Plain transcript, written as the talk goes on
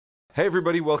Hey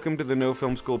everybody, welcome to the No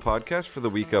Film School podcast for the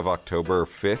week of October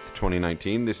 5th,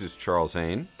 2019. This is Charles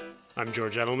Hain. I'm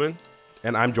George Edelman.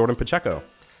 And I'm Jordan Pacheco.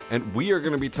 And we are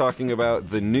going to be talking about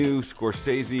the new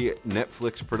Scorsese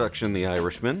Netflix production, The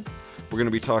Irishman. We're going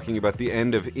to be talking about the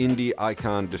end of indie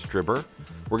icon Distribber.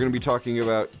 We're going to be talking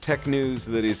about tech news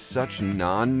that is such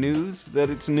non-news that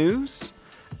it's news.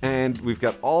 And we've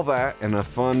got all that and a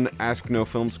fun Ask No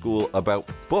Film School about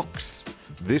books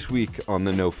this week on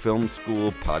the No Film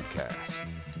School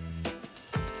podcast.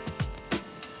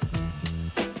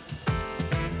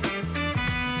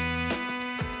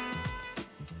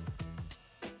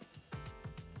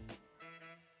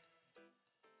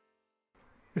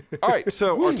 All right,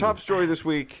 so our top story this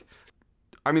week,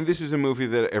 I mean, this is a movie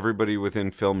that everybody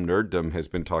within film nerddom has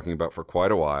been talking about for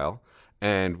quite a while.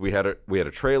 And we had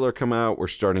a trailer come out. We're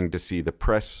starting to see the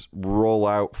press roll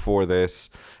out for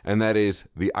this, and that is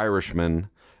The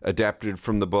Irishman, adapted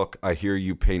from the book I Hear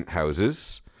You Paint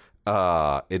Houses.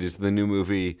 It is the new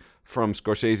movie from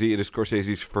Scorsese. It is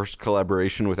Scorsese's first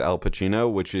collaboration with Al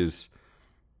Pacino, which is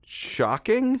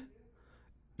shocking,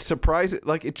 surprising.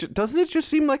 Like, doesn't it just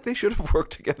seem like they should have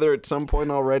worked together at some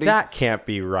point already? That can't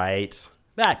be right.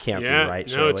 That can't be right,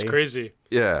 no, surely. it's crazy.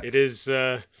 Yeah.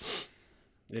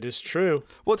 It is true.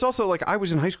 Well, it's also like I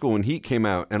was in high school when Heat came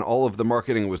out, and all of the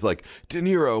marketing was like, De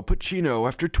Niro, Pacino,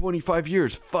 after 25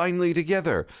 years, finally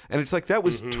together. And it's like, that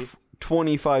was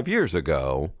 25 years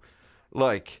ago.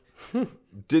 Like,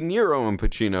 De Niro and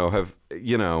Pacino have,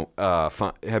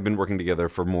 have been working together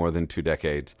for more than 2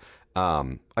 decades.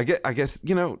 I guess,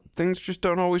 things just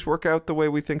don't always work out the way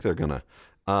we think they're gonna.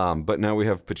 But now we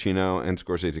have Pacino and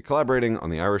Scorsese collaborating on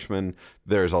The Irishman.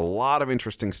 There's a lot of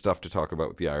interesting stuff to talk about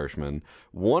with The Irishman,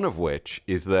 one of which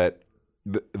is that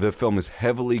the film is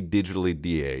heavily digitally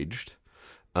de-aged,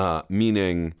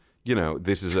 meaning,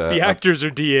 this is the actors are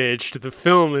de-aged. The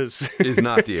film is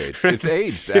not de-aged. It's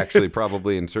aged, actually,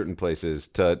 probably in certain places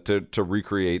to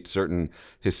recreate certain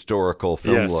historical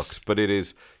film looks. But it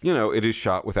is, it is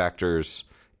shot with actors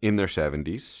in their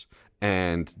 70s,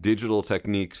 and digital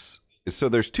techniques. So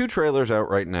there's 2 trailers out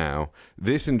right now,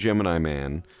 this and Gemini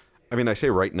Man. I mean, I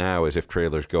say right now as if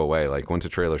trailers go away. Like, once a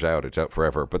trailer's out, it's out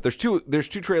forever. But there's two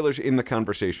trailers in the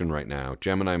conversation right now,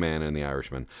 Gemini Man and The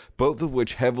Irishman, both of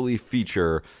which heavily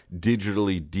feature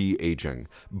digitally de-aging.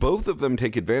 Both of them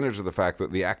take advantage of the fact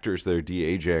that the actors they're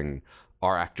de-aging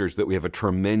are actors that we have a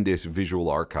tremendous visual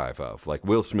archive of. Like,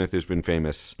 Will Smith has been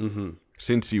famous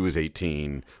since he was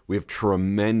 18. We have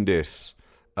tremendous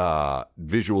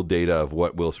visual data of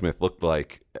what Will Smith looked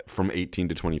like from 18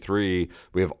 to 23.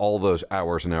 We have all those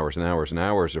hours and hours and hours and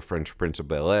hours of Fresh Prince of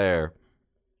Bel-Air.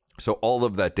 So all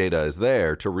of that data is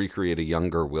there to recreate a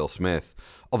younger Will Smith.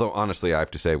 Although, honestly, I have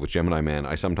to say, with Gemini Man,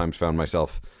 I sometimes found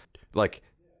myself, like,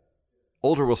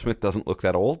 older Will Smith doesn't look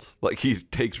that old. Like, he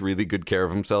takes really good care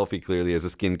of himself. He clearly has a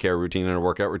skincare routine and a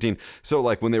workout routine. So,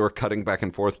 like, when they were cutting back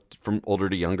and forth from older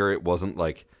to younger, it wasn't,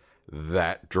 like,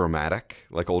 that dramatic.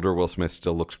 Like, older Will Smith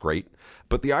still looks great.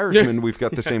 But The Irishman, we've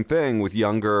got the same thing with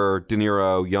younger De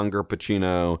Niro, younger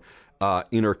Pacino,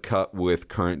 intercut with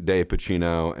current day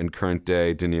Pacino and current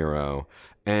day De Niro.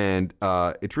 And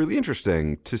it's really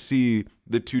interesting to see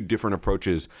the 2 different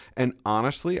approaches. And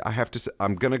honestly, I have to say,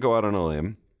 I'm going to go out on a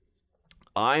limb.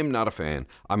 I'm not a fan.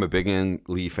 I'm a big Ang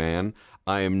Lee fan.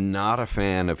 I am not a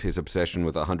fan of his obsession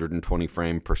with 120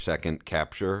 frame per second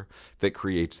capture that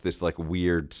creates this like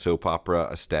weird soap opera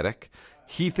aesthetic.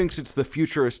 He thinks it's the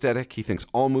future aesthetic. He thinks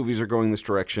all movies are going this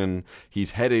direction.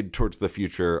 He's headed towards the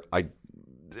future.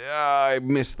 I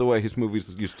miss the way his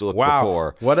movies used to look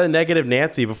before. What a negative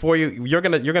Nancy. Before you're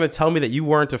gonna tell me that you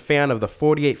weren't a fan of the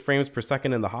 48 frames per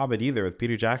second in The Hobbit either with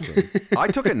Peter Jackson. I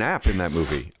took a nap in that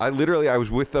movie. I was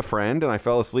with a friend and I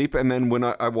fell asleep, and then when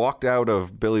I walked out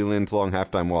of Billy Lynn's Long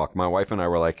Halftime Walk, my wife and I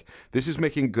were like, this is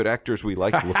making good actors we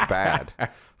like look bad.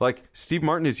 Like, Steve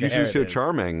Martin is usually so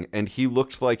charming, and he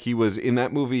looked like he was in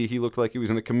that movie. He looked like he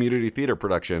was in a community theater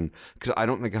production, because I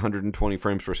don't think 120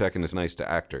 frames per second is nice to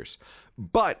actors.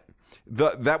 But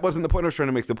that wasn't the point I was trying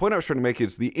to make. The point I was trying to make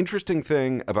is the interesting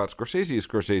thing about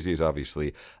Scorsese is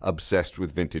obviously obsessed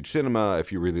with vintage cinema.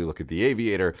 If you really look at The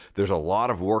Aviator, there's a lot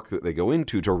of work that they go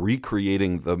into to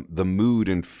recreating the mood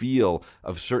and feel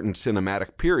of certain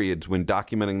cinematic periods when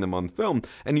documenting them on film.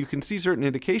 And you can see certain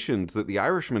indications that The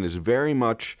Irishman is very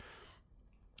much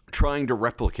trying to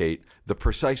replicate the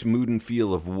precise mood and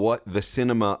feel of what the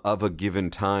cinema of a given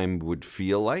time would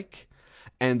feel like.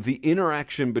 And the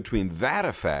interaction between that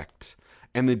effect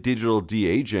and the digital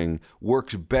de-aging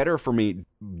works better for me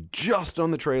just on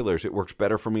the trailers. It works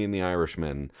better for me in The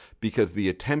Irishman because the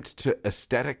attempt to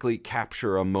aesthetically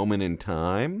capture a moment in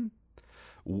time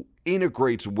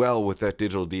integrates well with that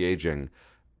digital de-aging.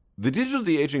 The digital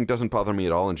de-aging doesn't bother me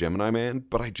at all in Gemini Man,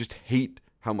 but I just hate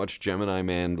how much Gemini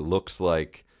Man looks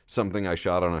like something I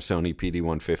shot on a Sony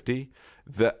PD-150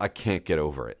 that I can't get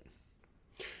over it.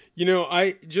 You know,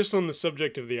 I just on the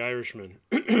subject of The Irishman,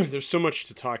 there's so much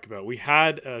to talk about. We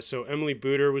had, so Emily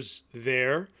Booter was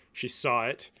there. She saw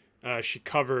it. She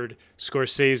covered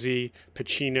Scorsese,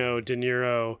 Pacino, De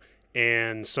Niro,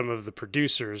 and some of the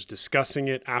producers discussing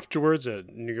it afterwards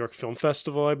at New York Film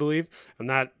Festival, I believe. And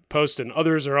that post and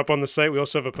others are up on the site. We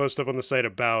also have a post up on the site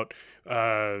about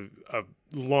a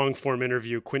long-form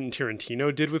interview Quentin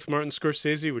Tarantino did with Martin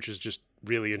Scorsese, which is just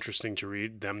really interesting to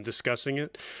read, them discussing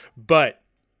it. But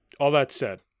all that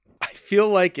said, I feel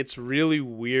like it's really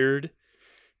weird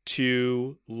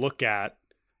to look at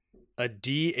a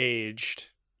de-aged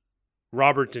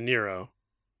Robert De Niro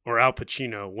or Al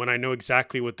Pacino when I know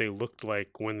exactly what they looked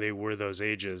like when they were those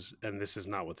ages, and this is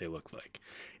not what they look like.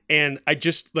 And I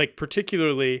just, like,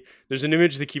 particularly, there's an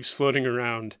image that keeps floating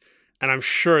around, and I'm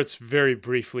sure it's very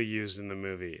briefly used in the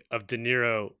movie, of De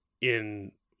Niro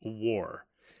in war.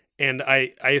 And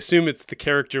I assume it's the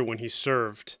character when he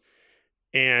served,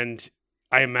 and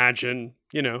I imagine,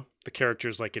 you know, the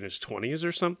character's like in his 20s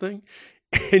or something,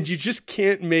 and you just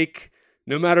can't make,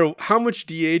 no matter how much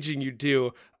de-aging you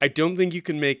do, I don't think you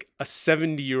can make a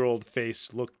 70-year-old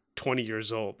face look 20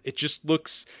 years old. It just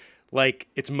looks like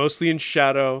it's mostly in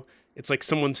shadow. It's like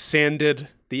someone sanded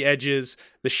the edges.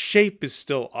 The shape is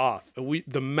still off.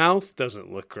 The mouth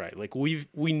doesn't look right. Like we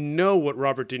know what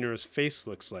Robert De Niro's face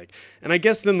looks like. And I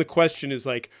guess then the question is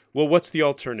like, well, what's the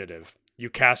alternative? You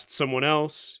cast someone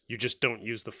else, you just don't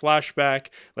use the flashback.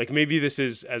 Like maybe this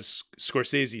is, as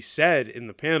Scorsese said in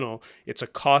the panel, it's a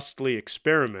costly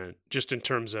experiment just in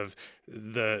terms of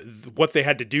what they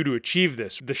had to do to achieve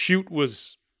this. The shoot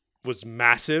was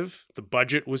massive. The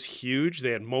budget was huge.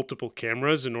 They had multiple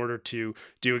cameras in order to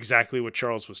do exactly what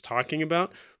Charles was talking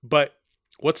about. But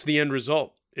what's the end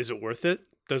result? Is it worth it?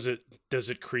 Does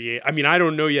it create? I mean, I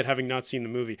don't know yet, having not seen the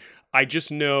movie. I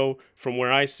just know from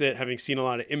where I sit, having seen a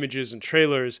lot of images and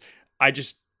trailers, I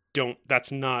just don't.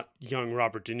 That's not young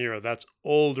Robert De Niro. That's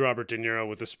old Robert De Niro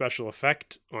with a special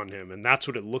effect on him, and that's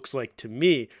what it looks like to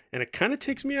me. And it kind of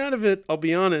takes me out of it. I'll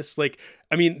be honest. Like,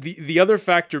 I mean, the other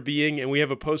factor being, and we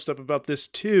have a post up about this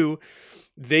too.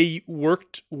 They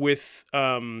worked with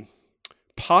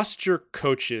posture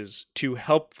coaches to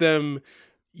help them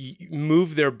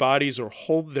move their bodies or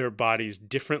hold their bodies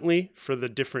differently for the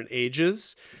different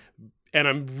ages. And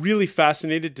I'm really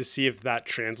fascinated to see if that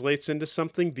translates into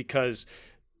something, because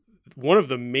one of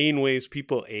the main ways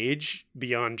people age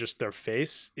beyond just their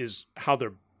face is how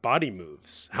their body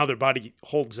moves, how their body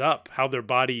holds up, how their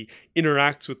body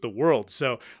interacts with the world.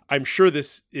 So I'm sure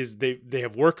this is, they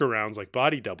have workarounds like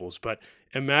body doubles, but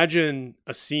imagine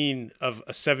a scene of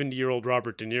a 70-year-old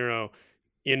Robert De Niro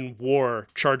in war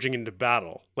charging into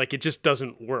battle. Like, it just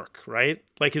doesn't work, right?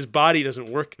 Like, his body doesn't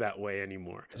work that way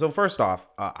anymore. So first off,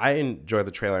 I enjoyed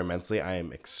the trailer immensely. I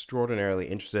am extraordinarily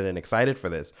interested and excited for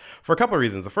this for a couple of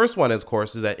reasons. The first one, of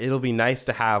course, is that it'll be nice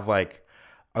to have like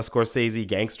a Scorsese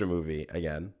gangster movie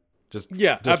again. Just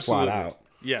absolutely. Flat out.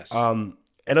 Yes. And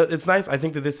it's nice. I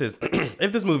think that this is,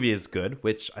 if this movie is good,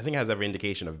 which I think has every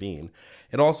indication of being,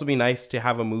 it'll also be nice to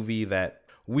have a movie that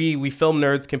we film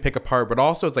nerds can pick apart, but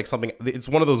also it's like something, it's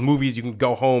one of those movies you can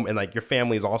go home and like your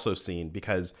family's also seen,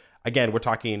 because again, we're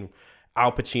talking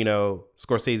Al Pacino,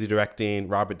 Scorsese directing,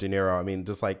 Robert De Niro. I mean,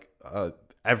 just like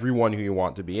everyone who you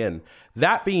want to be in.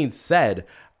 That being said,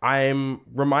 I'm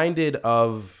reminded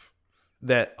of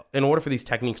that in order for these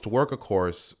techniques to work, of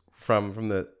course, from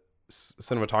the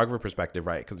cinematographer perspective,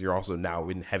 right? Because you're also now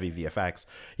in heavy VFX.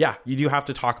 Yeah, you do have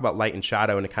to talk about light and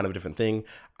shadow and a kind of a different thing.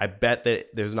 I bet that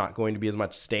there's not going to be as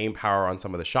much staying power on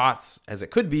some of the shots as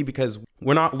it could be, because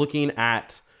we're not looking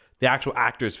at the actual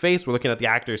actor's face. We're looking at the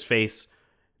actor's face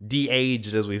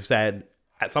de-aged, as we've said,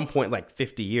 at some point like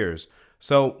 50 years.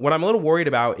 So what I'm a little worried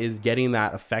about is getting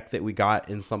that effect that we got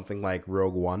in something like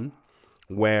Rogue One,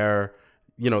 where,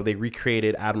 you know, they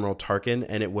recreated Admiral Tarkin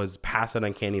and it was past an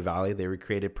uncanny valley. They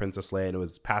recreated Princess Leia and it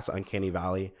was past an uncanny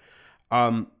valley.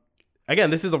 Again,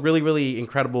 this is a really, really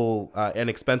incredible and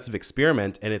expensive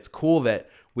experiment, and it's cool that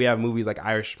we have movies like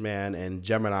Irishman and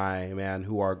Gemini Man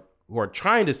who are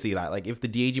trying to see that, like, if the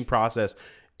de-aging process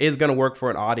is going to work for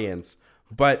an audience.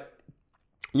 But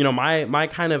you know, my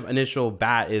kind of initial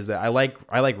bat is that I like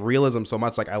realism so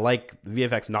much. Like, I like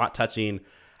VFX not touching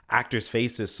actors'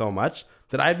 faces so much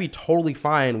that I'd be totally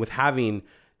fine with having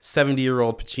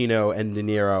 70-year-old Pacino and De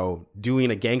Niro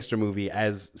doing a gangster movie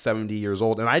as 70 years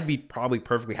old, and I'd be probably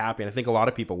perfectly happy, and I think a lot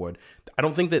of people would. I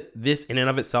don't think that this in and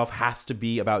of itself has to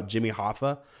be about Jimmy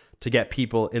Hoffa to get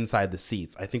people inside the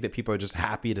seats. I think that people are just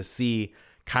happy to see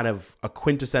kind of a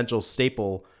quintessential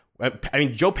staple. I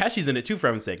mean, Joe Pesci's in it too, for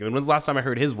heaven's sake. I mean, when's the last time I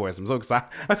heard his voice? I'm so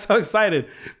excited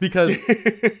because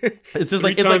it's just it's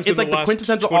like the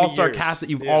quintessential all-star cast that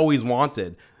you've always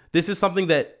wanted. This is something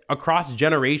that across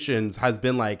generations has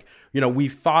been like,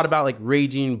 we've thought about like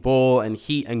Raging Bull and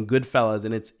Heat and Goodfellas,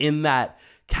 and it's in that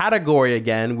category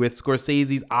again with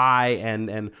Scorsese's Eye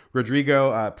and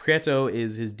Rodrigo Prieto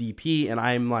is his DP, and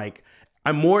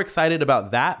I'm more excited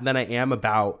about that than I am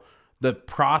about the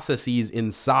processes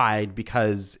inside,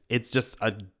 because it's just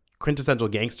a quintessential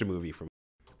gangster movie for me.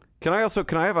 Can I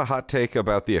have a hot take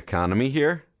about the economy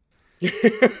here?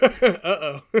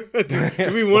 Uh-oh.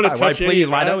 Do we want to touch any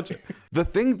of that? Why don't you? The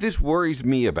thing this worries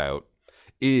me about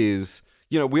is,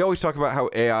 we always talk about how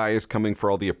AI is coming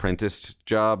for all the apprentice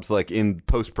jobs. Like in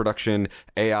post-production,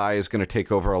 AI is going to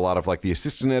take over a lot of like the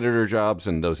assistant editor jobs,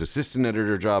 and those assistant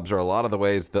editor jobs are a lot of the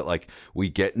ways that like we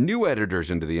get new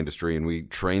editors into the industry and we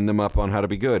train them up on how to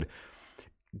be good.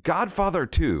 Godfather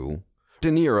 2, De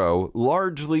Niro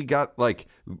largely got like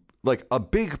a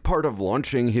big part of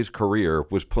launching his career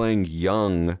was playing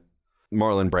young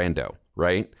Marlon Brando,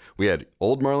 right? We had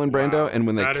old Marlon Brando, and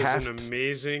when they cast...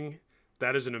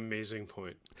 That is an amazing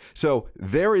point. So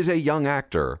there is a young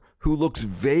actor who looks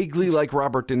vaguely like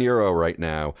Robert De Niro right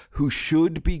now, who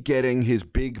should be getting his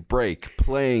big break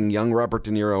playing young Robert De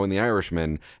Niro in The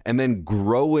Irishman and then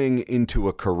growing into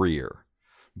a career.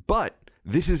 But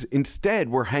this is instead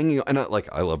we're hanging on, and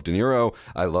I love De Niro.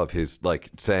 I love his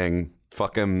like saying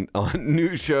fuck him on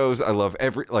news shows. I love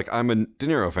I'm a De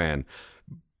Niro fan.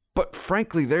 But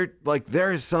frankly,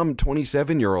 there is some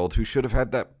 27-year-old who should have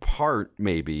had that part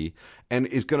maybe, and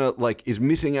is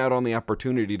missing out on the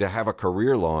opportunity to have a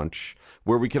career launch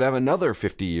where we could have another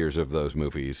 50 years of those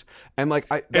movies. And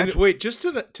wait, just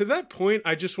to that point,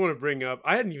 I just want to bring up,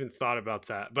 I hadn't even thought about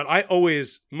that, but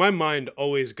my mind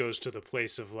always goes to the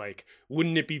place of like,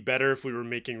 wouldn't it be better if we were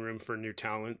making room for new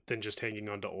talent than just hanging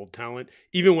on to old talent,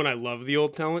 even when I love the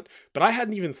old talent? But I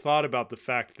hadn't even thought about the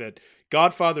fact that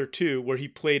Godfather 2, where he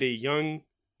played a young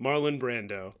Marlon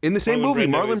Brando. In the same movie,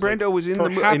 Marlon Brando was in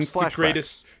flashbacks. The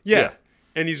greatest, yeah.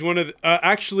 And he's one of the...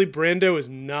 actually, Brando is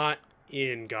not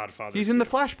in Godfather 2. He's in the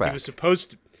flashback. He was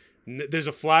supposed to... There's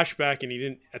a flashback, and he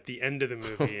didn't... At the end of the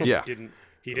movie, and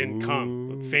he didn't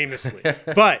come, famously.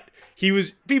 But he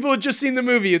was... People had just seen the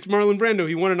movie. It's Marlon Brando.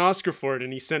 He won an Oscar for it,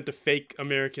 and he sent a fake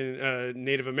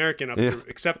Native American up to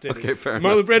accept it. Okay, fair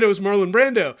Marlon enough. Brando was Marlon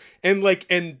Brando. And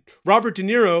Robert De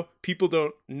Niro, people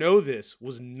don't know this,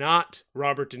 was not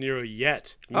Robert De Niro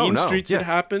yet. Mean Streets had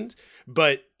happened,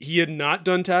 but he had not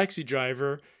done Taxi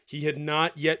Driver. He had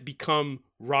not yet become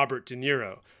Robert De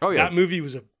Niro. Oh, yeah. That movie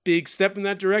was a big step in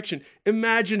that direction.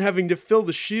 Imagine having to fill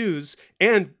the shoes,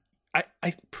 and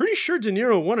I'm pretty sure De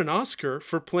Niro won an Oscar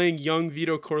for playing young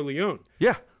Vito Corleone.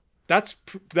 Yeah. That's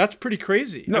pretty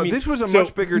crazy. No, this was a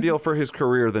much bigger deal for his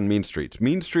career than Mean Streets.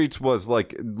 Mean Streets was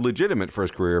like legitimate for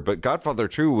his career, but Godfather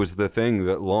 2 was the thing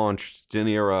that launched De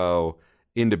Niro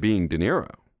into being De Niro.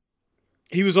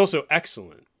 He was also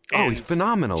excellent. He's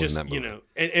phenomenal in that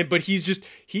movie. But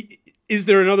is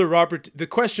there another Robert? The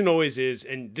question always is,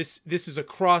 and this is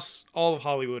across all of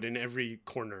Hollywood in every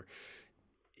corner.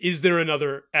 Is there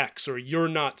another X, or you're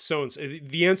not so-and-so?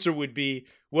 The answer would be,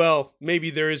 well,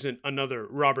 maybe there isn't another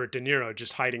Robert De Niro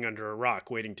just hiding under a rock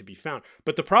waiting to be found.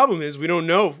 But the problem is we don't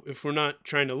know if we're not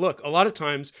trying to look. A lot of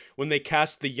times when they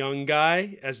cast the young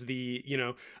guy as the,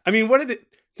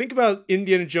 think about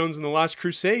Indiana Jones and the Last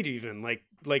Crusade even,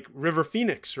 like River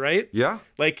Phoenix, right? Yeah.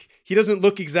 Like, he doesn't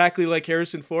look exactly like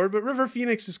Harrison Ford, but River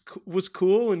Phoenix was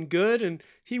cool and good, and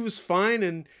he was fine,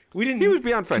 and we didn't... He was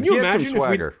beyond fine. He had some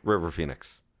swagger, River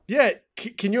Phoenix. Yeah,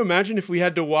 can you imagine if we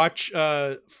had to watch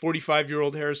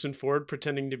 45-year-old Harrison Ford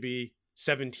pretending to be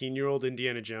 17-year-old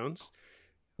Indiana Jones?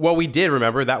 Well, we did,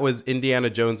 remember? That was Indiana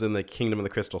Jones and the Kingdom of the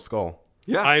Crystal Skull.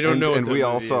 Yeah, I don't know. And we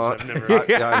all saw it. I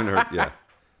haven't heard. Yeah.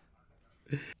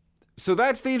 So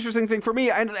that's the interesting thing for me.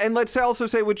 And let's also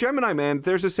say with Gemini Man,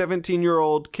 there's a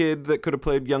 17-year-old kid that could have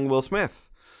played young Will Smith,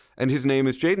 and his name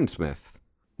is Jaden Smith.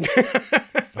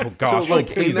 Oh gosh! So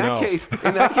in that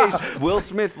case, Will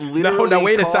Smith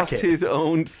literally cost his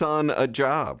own son a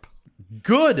job.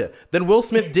 Good. Then Will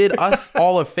Smith did us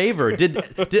all a favor. Did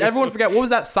everyone forget what was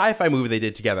that sci-fi movie they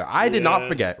did together? I did not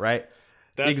forget. Right.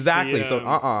 Exactly. So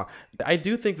I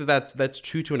do think that's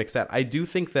true to an extent. I do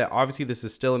think that obviously this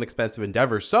is still an expensive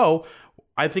endeavor. So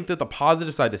I think that the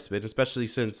positive side of it, especially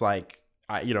since I'm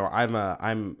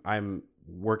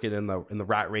working in the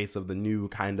rat race of the new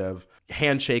kind of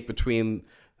handshake between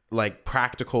like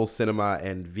practical cinema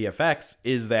and VFX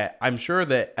is that I'm sure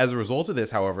that as a result of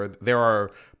this, however, there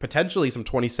are potentially some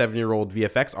 27-year-old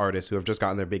VFX artists who have just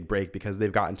gotten their big break because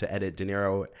they've gotten to edit De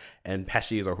Niro and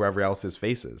Pesci's or whoever else's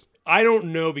faces. I don't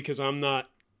know because I'm not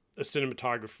a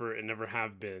cinematographer and never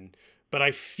have been, but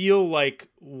I feel like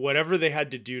whatever they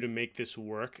had to do to make this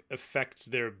work affects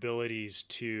their abilities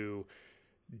to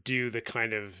do the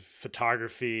kind of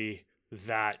photography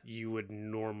that you would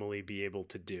normally be able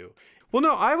to do. Well,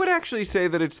 no, I would actually say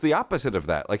that it's the opposite of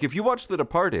that. Like, if you watch The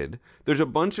Departed, there's a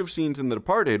bunch of scenes in The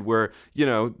Departed where, you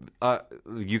know,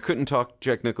 you couldn't talk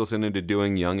Jack Nicholson into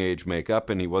doing young age makeup,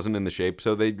 and he wasn't in the shape,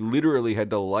 so they literally had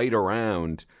to light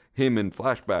around him in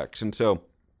flashbacks. And so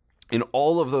in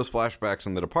all of those flashbacks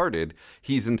in The Departed,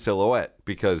 he's in silhouette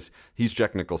because he's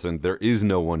Jack Nicholson. There is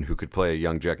no one who could play a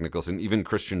young Jack Nicholson. Even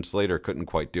Christian Slater couldn't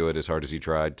quite do it as hard as he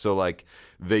tried. So, like,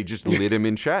 they just lit him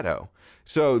in shadow.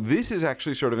 So this is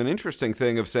actually sort of an interesting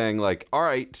thing of saying, like, all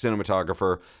right,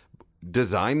 cinematographer,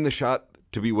 design the shot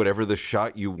to be whatever the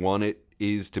shot you want it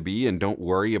is to be, and don't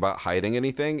worry about hiding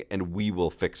anything, and we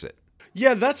will fix it.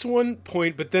 Yeah, that's one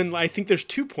point, but then I think there's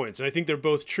 2 points, and I think they're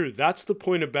both true. That's the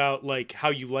point about, like, how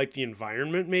you like the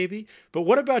environment, maybe. But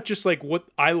what about just, like, what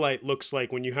eye light looks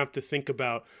like when you have to think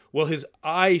about, well, his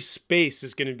eye space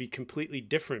is going to be completely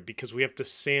different because we have to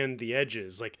sand the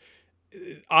edges. Like,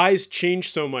 eyes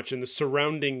change so much, and the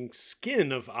surrounding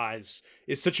skin of eyes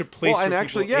is such a place and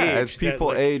actually, yeah, as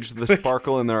people age, the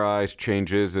sparkle in their eyes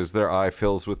changes as their eye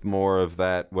fills with more of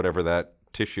that, whatever that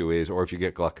tissue is, or if you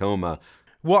get glaucoma.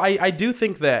 Well, I do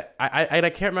think that I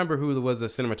can't remember who was a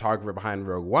cinematographer behind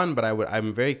Rogue One, but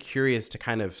I'm very curious to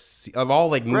kind of see, of all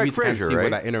like movies, Greg Fraser, see right? where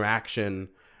that interaction.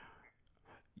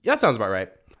 Yeah, that sounds about right.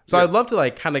 So Yeah. I'd love to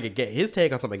like kind of get his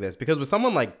take on something like this, because with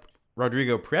someone like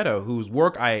Rodrigo Prieto, whose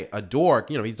work I adore,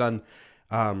 you know, he's done.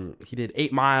 He did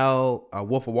 8 Mile,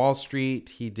 Wolf of Wall Street.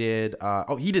 He did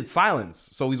Silence.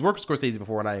 So he's worked with Scorsese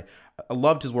before, and I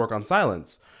loved his work on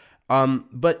Silence.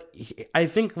 But I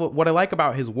think what I like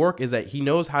about his work is that he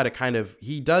knows how to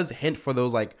he does hint for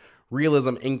those like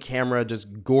realism in camera,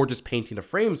 just gorgeous painting a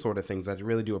frame sort of things that I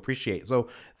really do appreciate. So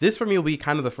this for me will be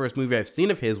kind of the first movie I've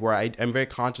seen of his where I'm very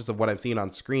conscious of what I'm seeing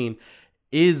on screen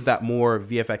is that more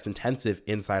VFX intensive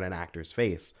inside an actor's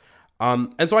face.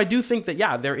 And so I do think that,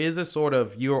 yeah, there is a sort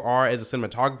of, you are as a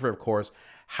cinematographer, of course,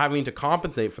 having to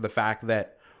compensate for the fact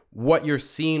that what you're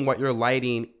seeing, what you're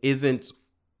lighting isn't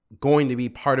going to be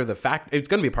part of the factor. It's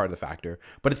going to be part of the factor,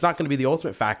 but it's not going to be the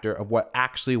ultimate factor of what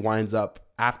actually winds up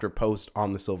after post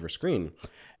on the silver screen.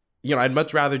 You know, I'd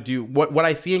much rather do what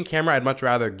I see in camera. I'd much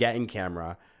rather get in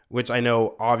camera, which I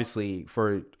know obviously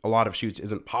for a lot of shoots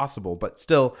isn't possible, but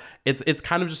still it's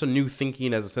kind of just a new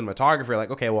thinking as a cinematographer.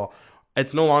 Like, okay, well,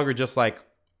 it's no longer just like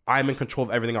I'm in control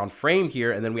of everything on frame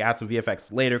here, and then we add some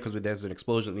VFX later because there's an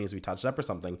explosion that needs to be touched up or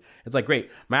something. It's like, great,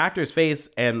 my actor's face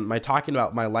and my talking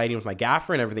about my lighting with my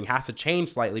gaffer and everything has to change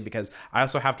slightly because I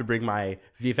also have to bring my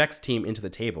VFX team into the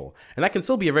table. And that can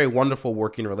still be a very wonderful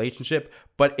working relationship,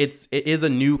 but it is a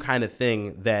new kind of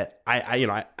thing that I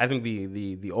think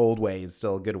the old way is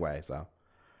still a good way. So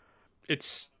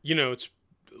it's, you know, it's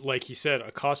like he said,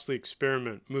 a costly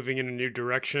experiment, moving in a new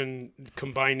direction,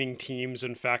 combining teams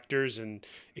and factors and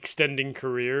extending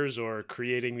careers or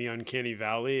creating the uncanny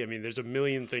valley. I mean, there's a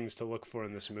million things to look for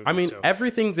in this movie. I mean,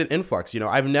 everything's in influx. You know,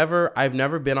 I've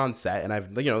never been on set,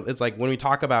 and it's like when we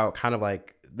talk about kind of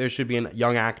like there should be a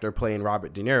young actor playing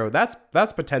Robert De Niro,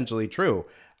 that's potentially true.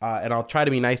 And I'll try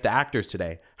to be nice to actors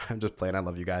today. I'm just playing. I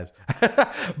love you guys.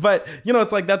 But, you know,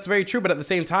 it's like, that's very true. But at the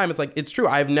same time, it's like, it's true.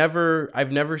 I've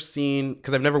never seen,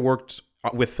 because I've never worked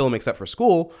with film except for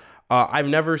school. I've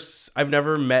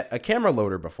never met a camera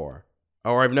loader before,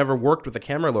 or I've never worked with a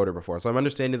camera loader before. So I'm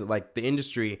understanding that like the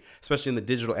industry, especially in the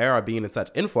digital era being in such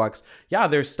influx, yeah,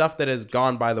 there's stuff that has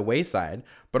gone by the wayside,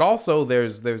 but also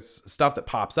there's stuff that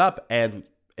pops up, and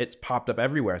it's popped up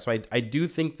everywhere. So I do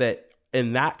think that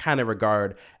in that kind of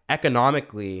regard,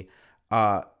 economically,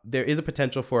 there is a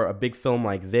potential for a big film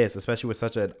like this, especially with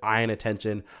such an eye and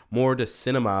attention more to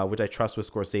cinema, which I trust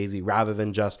with Scorsese, rather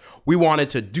than just, we wanted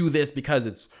to do this because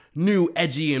it's new,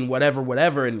 edgy, and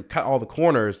whatever, and cut all the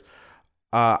corners.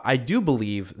 I do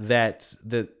believe that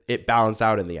it balanced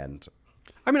out in the end.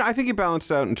 I mean, I think it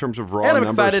balanced out in terms of raw and I'm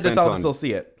numbers excited to spent still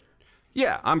see it.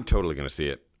 Yeah, I'm totally going to see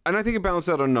it. And I think it balanced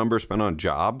out on numbers spent on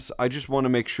jobs. I just want to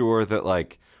make sure that,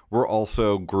 like, we're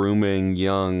also grooming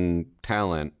young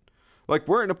talent. Like,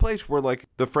 we're in a place where, like,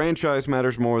 the franchise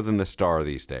matters more than the star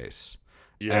these days.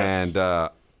 Yes. And,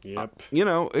 yep. You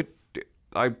know,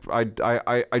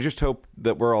 I just hope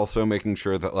that we're also making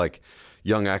sure that, like,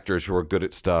 young actors who are good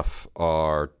at stuff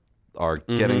are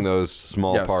getting those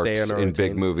small parts in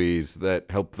big movies that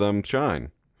help them shine.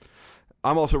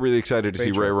 I'm also really excited to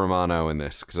see Great Ray show. Romano in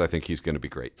this because I think he's going to be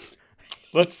great.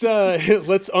 Let's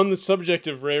on the subject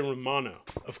of Ray Romano,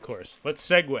 of course. Let's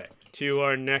segue to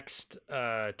our next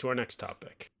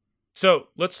topic. So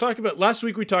let's talk about. Last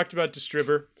week we talked about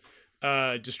Distribber.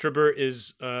 Distribber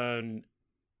is an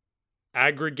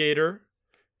aggregator.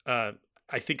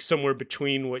 I think somewhere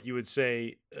between what you would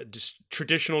say a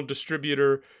traditional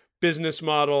distributor business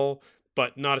model,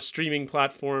 but not a streaming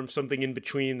platform. Something in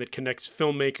between that connects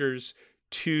filmmakers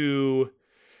to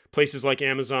places like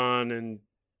Amazon and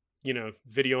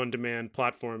video on demand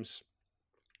platforms,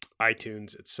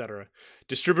 iTunes, etc.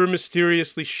 Distribber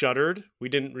mysteriously shuttered. We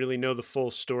didn't really know the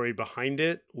full story behind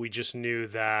it. We just knew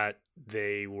that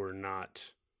they were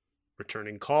not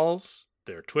returning calls.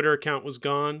 Their Twitter account was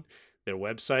gone. Their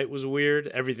website was weird.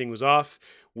 Everything was off.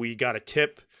 We got a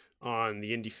tip on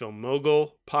the Indie Film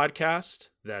Mogul podcast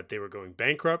that they were going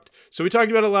bankrupt. So we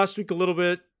talked about it last week a little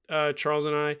bit, Charles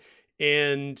and I,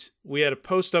 and we had a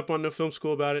post up on No Film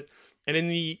School about it. And in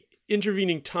the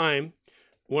intervening time,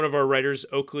 one of our writers,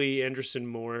 Oakley Anderson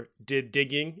Moore, did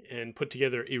digging and put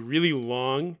together a really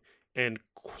long and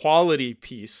quality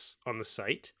piece on the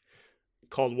site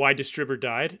called Why Distribber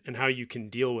Died and How You Can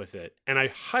Deal with It. And I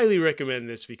highly recommend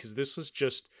this because this was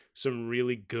just some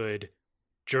really good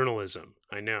journalism.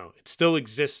 I know it still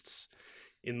exists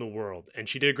in the world, and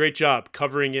she did a great job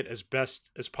covering it as best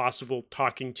as possible,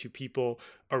 talking to people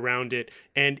around it.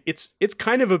 And it's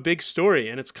kind of a big story,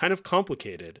 and it's kind of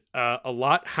complicated. A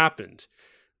lot happened.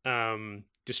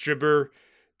 Distribber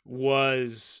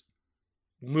was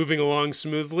moving along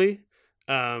smoothly.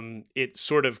 It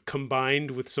sort of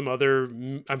combined with some other.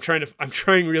 I'm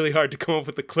trying really hard to come up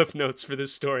with the cliff notes for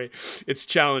this story. It's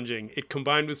challenging. It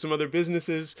combined with some other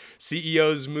businesses.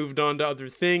 CEOs moved on to other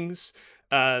things.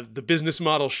 The business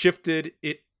model shifted.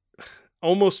 It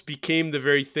almost became the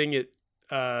very thing it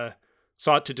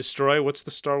sought to destroy. What's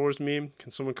the Star Wars meme?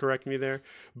 Can someone correct me there?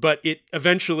 But it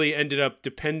eventually ended up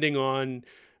depending on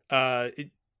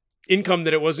income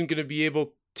that it wasn't going to be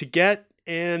able to get,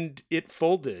 and it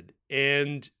folded.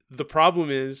 And the problem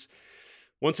is,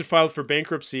 once it filed for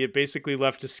bankruptcy, it basically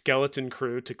left a skeleton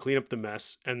crew to clean up the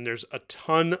mess. And there's a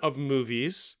ton of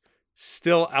movies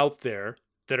still out there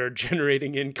that are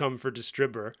generating income for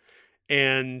Distribber,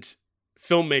 and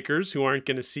filmmakers who aren't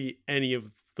going to see any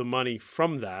of the money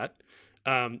from that.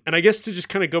 And I guess to just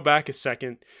kind of go back a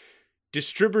second,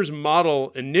 Distribber's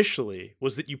model initially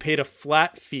was that you paid a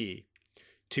flat fee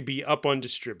to be up on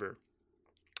Distribber,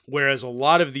 whereas a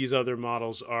lot of these other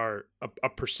models are a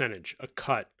percentage, a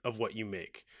cut of what you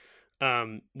make.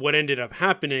 What ended up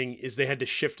happening is they had to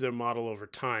shift their model over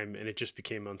time, and it just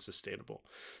became unsustainable.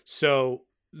 So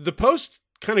the post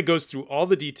kind of goes through all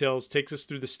the details, takes us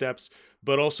through the steps,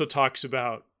 but also talks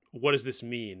about what does this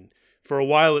mean? For a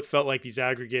while, it felt like these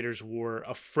aggregators were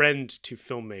a friend to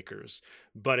filmmakers,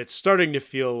 but it's starting to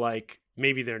feel like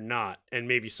maybe they're not, and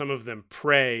maybe some of them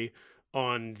prey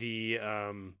on the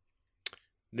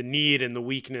need and the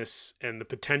weakness and the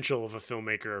potential of a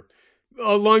filmmaker.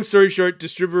 Long story short,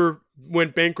 Distribber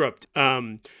went bankrupt.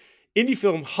 Indie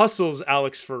Film Hustle's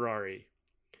Alex Ferrari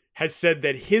has said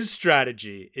that his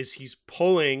strategy is he's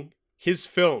pulling his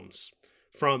films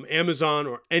from Amazon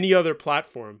or any other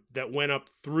platform that went up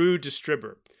through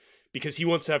Distribber because he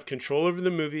wants to have control over the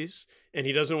movies and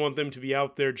he doesn't want them to be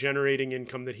out there generating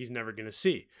income that he's never going to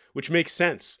see, which makes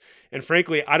sense. And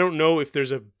frankly, I don't know if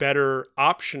there's a better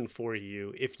option for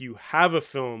you if you have a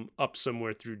film up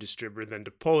somewhere through Distribber than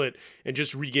to pull it and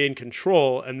just regain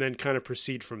control and then kind of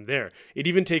proceed from there. It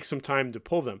even takes some time to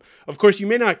pull them. Of course, you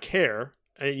may not care.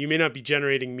 You may not be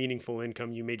generating meaningful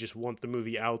income. You may just want the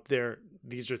movie out there.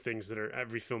 These are things that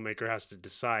every filmmaker has to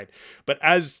decide. But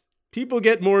as people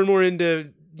get more and more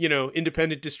into,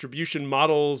 independent distribution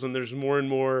models, and there's more and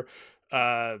more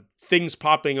things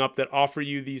popping up that offer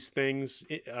you these things,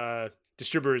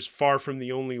 Distribber is far from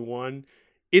the only one.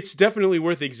 It's definitely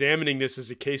worth examining this as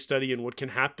a case study and what can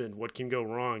happen, what can go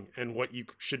wrong, and what you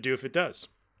should do if it does.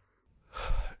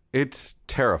 It's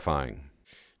terrifying.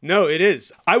 No, it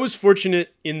is. I was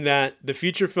fortunate in that the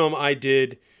feature film I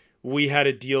did, we had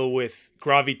a deal with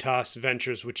Gravitas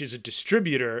Ventures, which is a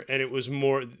distributor, and it was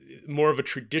more of a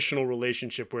traditional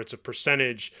relationship where it's a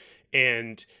percentage,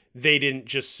 and they didn't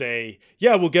just say,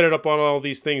 yeah, we'll get it up on all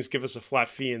these things, give us a flat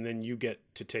fee, and then you get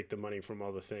to take the money from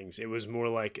all the things. It was more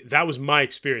like, that was my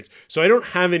experience. So I don't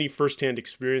have any firsthand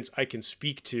experience I can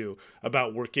speak to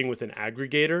about working with an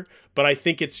aggregator, but I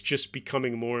think it's just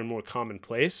becoming more and more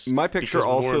commonplace. My picture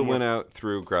also went out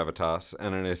through Gravitas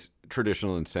and a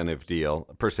traditional incentive deal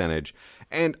percentage.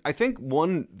 And I think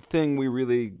one thing we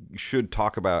really should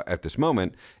talk about at this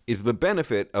moment is the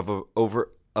benefit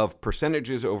of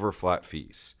percentages over flat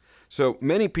fees. So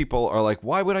many people are like,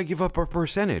 why would I give up a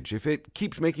percentage if it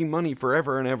keeps making money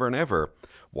forever and ever and ever?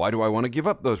 Why do I want to give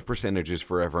up those percentages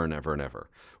forever and ever and ever?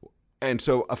 And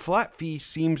so a flat fee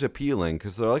seems appealing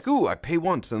because they're like, ooh, I pay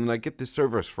once and then I get this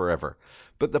service forever.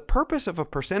 But the purpose of a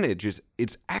percentage is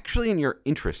it's actually in your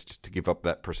interest to give up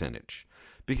that percentage,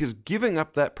 because giving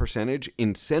up that percentage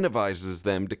incentivizes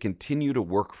them to continue to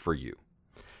work for you.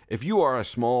 If you are a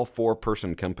small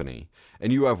 4-person company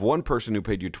and you have one person who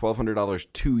paid you $1,200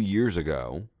 2 years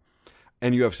ago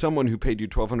and you have someone who paid you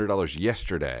 $1,200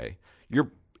 yesterday,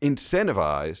 you're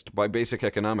incentivized by basic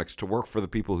economics to work for the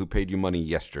people who paid you money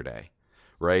yesterday,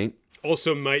 right?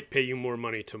 Also might pay you more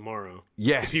money tomorrow.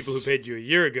 Yes. The people who paid you a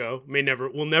year ago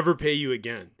will never pay you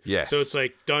again. Yes. So it's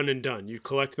like done and done. You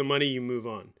collect the money, you move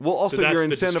on. Well, also so that's you're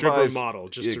the incentivized Distribber model,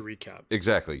 just to recap.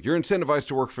 Exactly. You're incentivized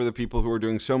to work for the people who are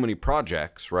doing so many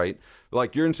projects, right?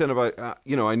 Like you're incentivized.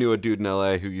 I knew a dude in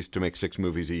LA who used to make 6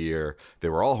 movies a year. They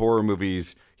were all horror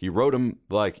movies. He wrote them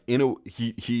like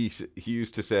he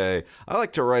used to say, I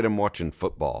like to write them watching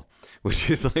football, which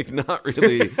is like not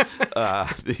really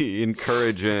the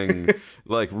encouraging,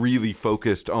 like really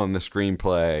focused on the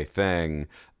screenplay thing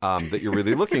that you're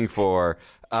really looking for.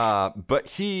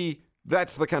 But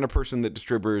that's the kind of person that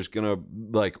Distribber is going to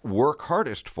like work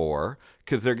hardest for,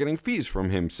 because they're getting fees from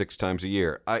him 6 times a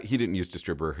year. He didn't use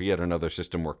Distribber. He had another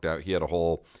system worked out. He had a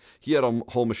whole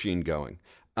machine going.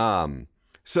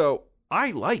 So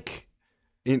I like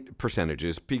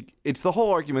percentages. It's the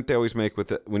whole argument they always make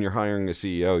with when you're hiring a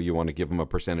CEO, you want to give them a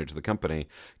percentage of the company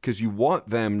because you want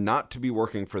them not to be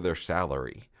working for their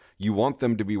salary. You want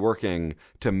them to be working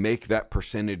to make that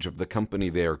percentage of the company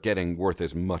they are getting worth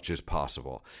as much as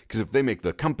possible. Because if they make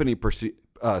the company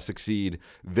succeed,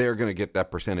 they're going to get that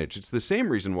percentage. It's the same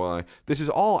reason why this is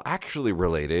all actually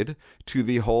related to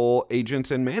the whole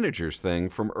agents and managers thing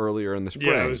from earlier in the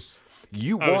spring.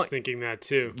 Yeah, I was thinking that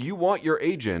too. You want your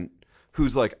agent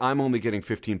who's like, I'm only getting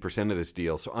 15% of this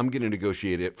deal, so I'm going to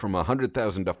negotiate it from $100,000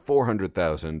 to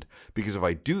 $400,000, because if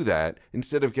I do that,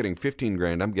 instead of getting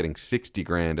 $15,000, I'm getting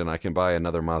 $60,000 and I can buy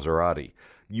another Maserati.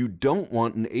 You don't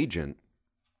want an agent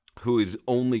who is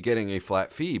only getting a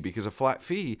flat fee, because a flat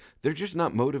fee, they're just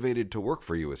not motivated to work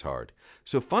for you as hard.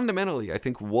 So fundamentally, I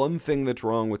think one thing that's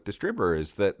wrong with Distribber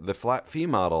is that the flat fee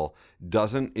model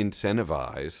doesn't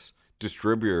incentivize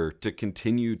Distribber to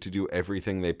continue to do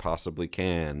everything they possibly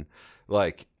can.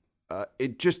 Like,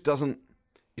 it just doesn't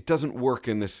work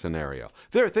in this scenario.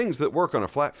 There are things that work on a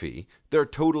flat fee. There are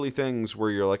totally things where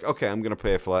you're like, okay, I'm going to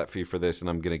pay a flat fee for this and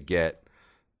I'm going to get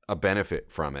a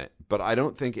benefit from it. But I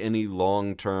don't think any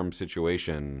long-term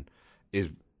situation is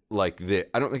like this.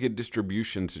 I don't think a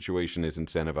distribution situation is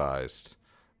incentivized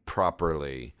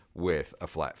properly with a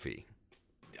flat fee.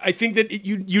 I think that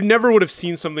you never would have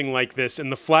seen something like this,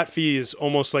 and the flat fee is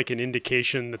almost like an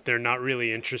indication that they're not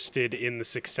really interested in the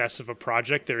success of a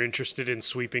project. They're interested in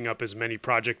sweeping up as many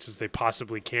projects as they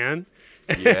possibly can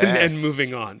and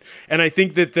moving on. And I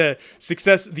think that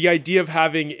the idea of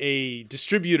having a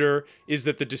distributor is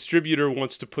that the distributor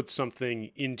wants to put something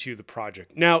into the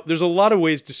project. Now, there's a lot of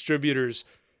ways distributors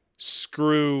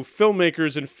screw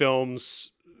filmmakers and films,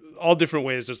 all different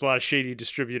ways. There's a lot of shady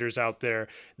distributors out there.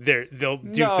 They'll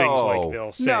do things like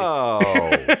they'll say,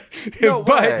 no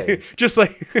but way. Just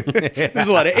like there's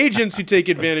a lot of agents who take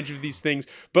advantage of these things.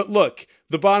 But look,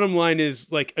 the bottom line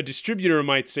is, like, a distributor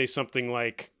might say something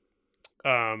like,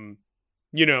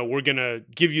 we're going to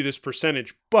give you this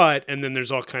percentage, and then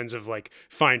there's all kinds of like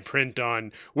fine print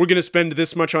on, we're going to spend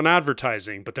this much on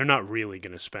advertising, but they're not really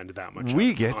going to spend that much.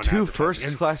 We get 2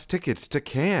 first-class tickets to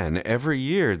Cannes every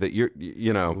year that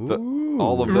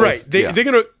all of those. Right.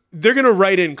 They're going to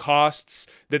write in costs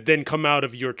that then come out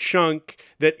of your chunk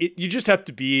you just have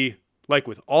to be, like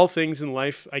with all things in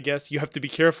life, I guess, you have to be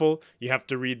careful. You have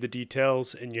to read the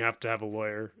details, and you have to have a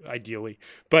lawyer, ideally.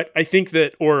 But I think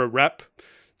that, or a rep,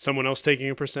 someone else taking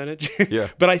a percentage. Yeah.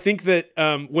 But I think that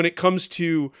when it comes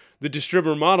to the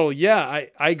Distribber model, I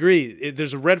agree.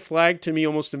 There's a red flag to me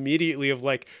almost immediately of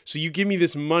like, so you give me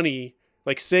this money,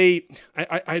 like say,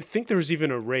 I think there was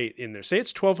even a rate in there. Say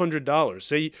it's $1,200.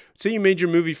 Say you made your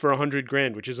movie for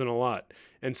 $100,000, which isn't a lot.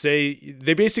 And say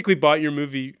they basically bought your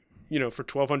movie, for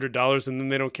 $1,200, and then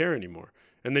they don't care anymore.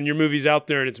 And then your movie's out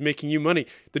there and it's making you money.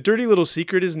 The dirty little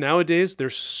secret is nowadays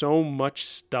there's so much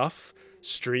stuff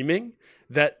streaming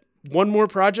that one more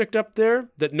project up there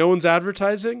that no one's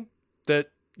advertising,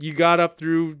 that you got up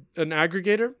through an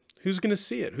aggregator, who's going to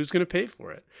see it? Who's going to pay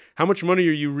for it? How much money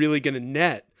are you really going to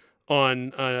net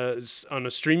on a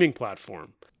streaming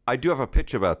platform? I do have a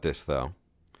pitch about this, though.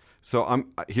 So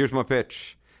here's my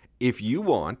pitch. If you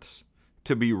want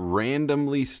to be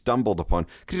randomly stumbled upon.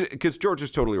 Because George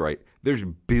is totally right. There's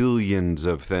billions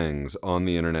of things on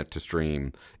the internet to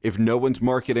stream. If no one's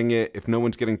marketing it, if no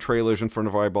one's getting trailers in front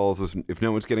of eyeballs, if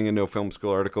no one's getting a No Film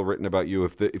School article written about you,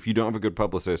 if you don't have a good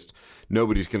publicist,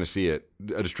 nobody's going to see it.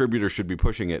 A distributor should be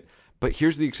pushing it. But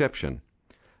here's the exception.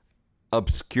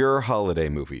 Obscure holiday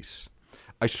movies.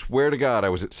 I swear to God, I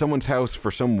was at someone's house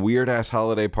for some weird-ass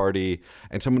holiday party,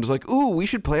 and someone was like, ooh, we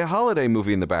should play a holiday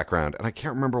movie in the background. And I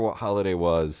can't remember what holiday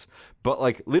was. But,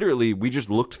 like, literally, we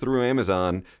just looked through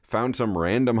Amazon, found some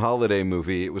random holiday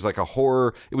movie. It was like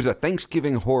it was a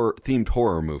Thanksgiving themed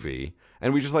horror movie.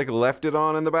 And we just, like, left it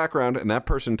on in the background, and that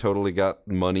person totally got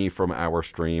money from our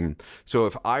stream. So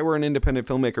if I were an independent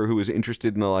filmmaker who was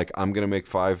interested in the, like, I'm going to make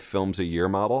 5 films a year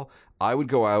model, I would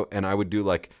go out and I would do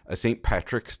like a St.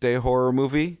 Patrick's Day horror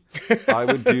movie. I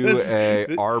would do a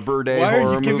Arbor Day horror movie. Why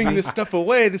are you giving this stuff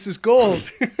away? This is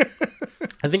gold.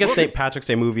 I think a St. Patrick's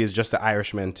Day movie is just the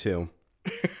Irishman too.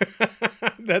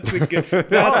 That's a good.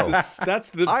 That's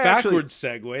the backwards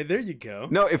segue. There you go.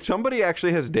 No, if somebody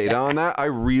actually has data on that, I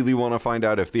really want to find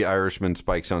out if the Irishman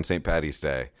spikes on St. Patty's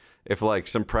Day. If like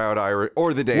some proud Irish,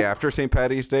 or the day after St.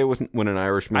 Patty's Day, when an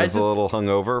Irishman is a little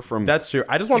hungover from. That's true.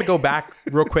 I just want to go back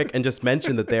real quick and just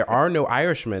mention that there are no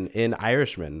Irishmen in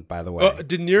Irishman, by the way.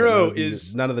 De Niro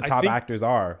is none of the top actors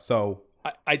are. So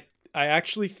I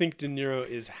actually think De Niro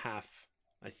is half.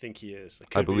 I think he is.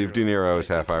 I believe De Niro is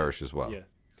half Irish as well. Yeah.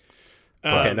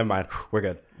 Okay, never mind. We're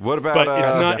good. What about? But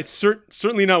it's not. It's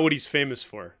certainly not what he's famous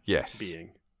for. Yes.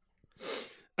 Being.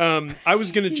 I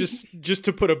was gonna just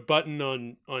to put a button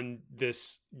on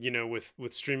this,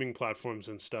 with streaming platforms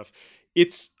and stuff.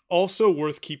 It's also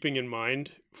worth keeping in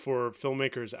mind for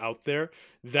filmmakers out there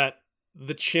that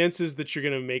the chances that you're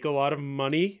gonna make a lot of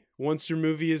money once your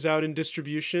movie is out in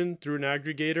distribution through an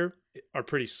aggregator are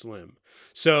pretty slim.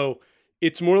 So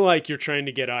it's more like you're trying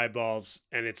to get eyeballs,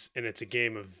 and it's a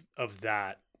game of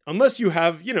that. Unless you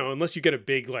have, unless you get a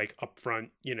big like upfront,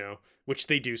 which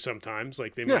they do sometimes,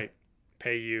 like they might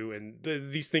pay you, and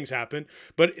these things happen.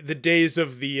 But the days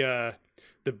of the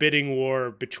bidding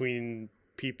war between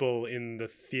people in the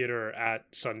theater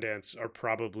at Sundance are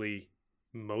probably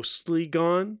mostly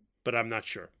gone, but I'm not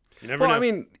sure. You never know. I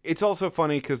mean, it's also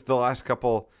funny because the last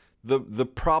couple, the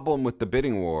problem with the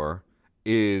bidding war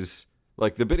is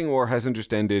like the bidding war hasn't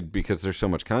just ended because there's so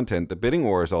much content. The bidding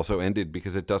war has also ended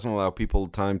because it doesn't allow people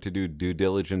time to do due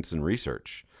diligence and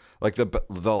research. Like the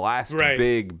last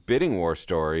big bidding war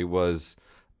story was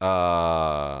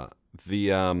the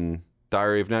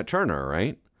Diary of Nat Turner,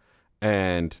 right?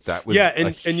 And that was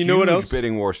and you know what else?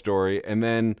 Bidding war story. And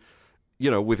then,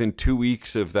 within 2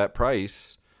 weeks of that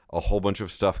price, a whole bunch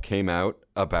of stuff came out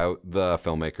about the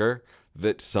filmmaker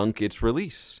that sunk its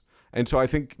release. And so I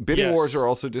think bidding wars are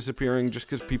also disappearing just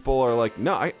because people are like,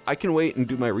 no, I can wait and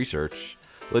do my research.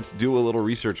 Let's do a little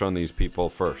research on these people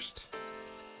first.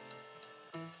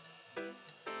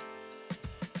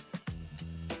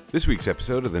 This week's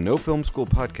episode of the No Film School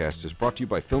podcast is brought to you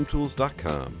by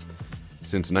FilmTools.com.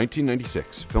 Since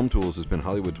 1996, FilmTools has been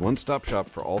Hollywood's one-stop shop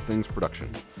for all things production.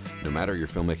 No matter your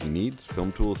filmmaking needs,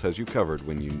 FilmTools has you covered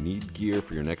when you need gear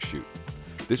for your next shoot.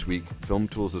 This week,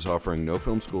 FilmTools is offering No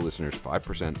Film School listeners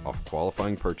 5% off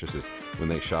qualifying purchases when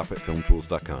they shop at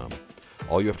FilmTools.com.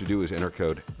 All you have to do is enter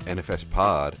code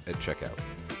NFSPOD at checkout.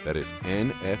 That is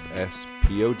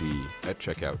NFSPOD at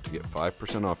checkout to get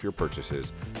 5% off your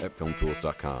purchases at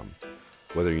FilmTools.com.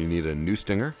 Whether you need a new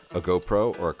stinger, a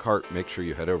GoPro, or a cart, make sure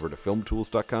you head over to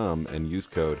FilmTools.com and use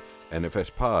code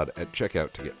NFSPOD at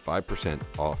checkout to get 5%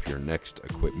 off your next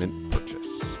equipment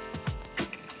purchase.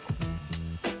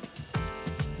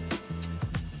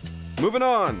 Moving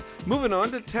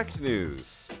on to tech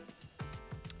news.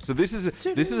 So this is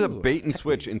a bait and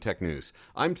switch in tech news.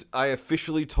 I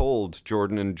officially told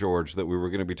Jordan and George that we were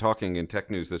going to be talking in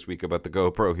tech news this week about the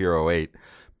GoPro Hero 8.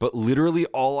 But literally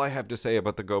all I have to say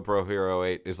about the GoPro Hero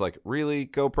 8 is like, really,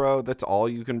 GoPro? That's all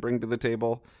you can bring to the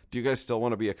table? Do you guys still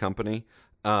want to be a company?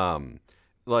 Yeah.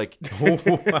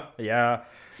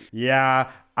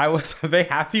 I was very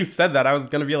happy you said that. I was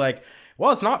going to be like,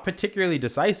 well, it's not particularly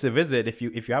decisive, is it? If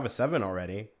you have a 7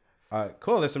 already.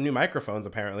 Cool. There's some new microphones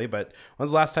apparently, but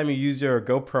when's the last time you used your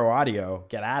GoPro audio?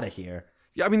 Get out of here.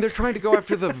 Yeah, I mean, they're trying to go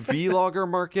after the vlogger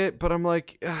market, but I'm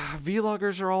like,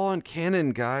 vloggers are all on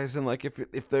Canon, guys, and like,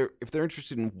 if they're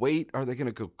interested in weight, are they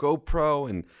going to go GoPro?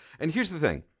 And here's the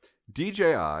thing,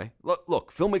 DJI.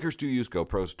 Look, filmmakers do use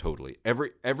GoPros totally.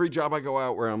 Every job I go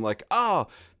out where I'm like,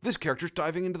 this character's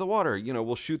diving into the water.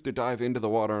 We'll shoot the dive into the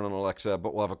water on an Alexa,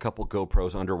 but we'll have a couple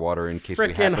GoPros underwater in case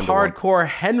we happen to hardcore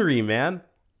Henry, man.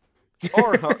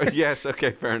 Or yes,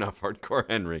 okay, fair enough, hardcore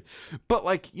Henry. But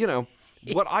like,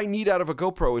 what I need out of a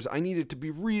GoPro is I need it to be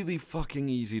really fucking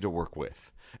easy to work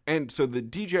with. And so the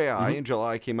DJI in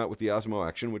July came out with the Osmo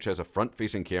Action, which has a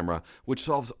front-facing camera, which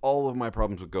solves all of my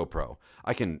problems with GoPro.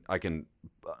 I can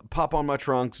pop on my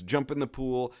trunks, jump in the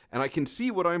pool, and I can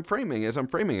see what I'm framing as I'm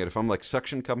framing it. If I'm like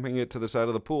suction cupping it to the side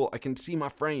of the pool, I can see my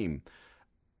frame.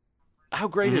 How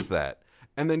great is that?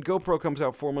 And then GoPro comes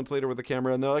out 4 months later with a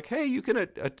camera, and they're like, "Hey, you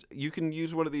can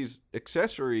use one of these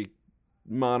accessory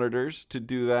monitors to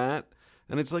do that."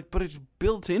 And it's like, but it's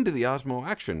built into the Osmo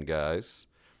Action, guys.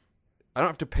 I don't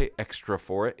have to pay extra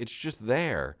for it. It's just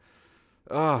there.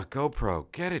 Oh,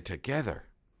 GoPro, get it together.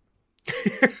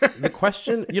 The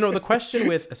question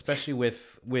with, especially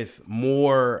with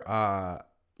more,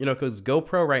 because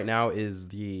GoPro right now is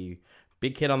the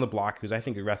big kid on the block who's, I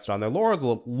think, rested on their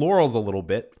laurels a little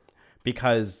bit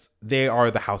because they are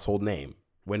the household name.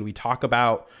 When we talk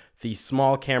about the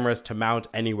small cameras to mount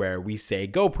anywhere, we say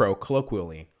GoPro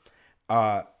colloquially.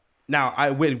 Now,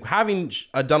 having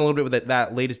done a little bit with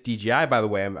that latest DJI, by the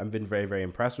way, I've been very, very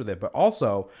impressed with it. But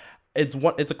also, it's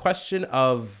a question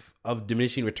of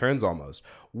diminishing returns almost.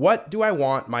 What do I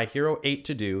want my Hero 8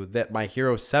 to do that my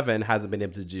Hero 7 hasn't been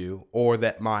able to do, or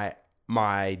that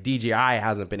my DJI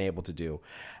hasn't been able to do?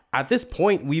 At this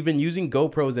point, we've been using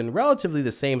GoPros in relatively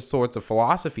the same sorts of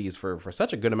philosophies for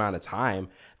such a good amount of time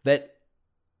that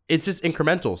it's just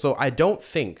incremental. So I don't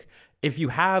think if you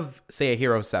have, say, a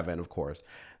Hero 7, of course,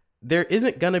 there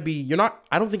isn't going to be,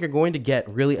 I don't think you're going to get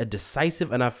really a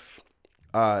decisive enough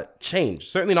change.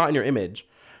 Certainly not in your image.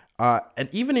 And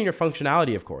even in your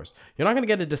functionality, of course. You're not going to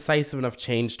get a decisive enough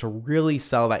change to really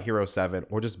sell that Hero 7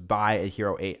 or just buy a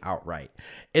Hero 8 outright.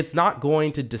 It's not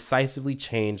going to decisively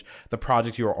change the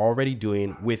projects you're already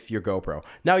doing with your GoPro.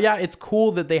 Now, yeah, it's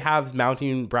cool that they have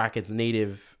mounting brackets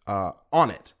native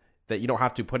on it, that you don't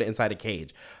have to put it inside a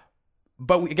cage.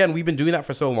 But again, we've been doing that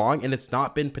for so long, and it's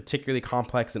not been particularly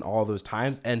complex in all those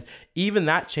times. And even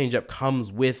that change-up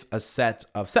comes with a set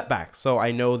of setbacks. So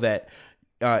I know that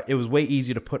it was way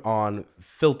easier to put on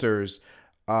filters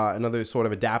and other sort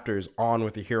of adapters on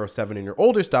with your Hero 7 and your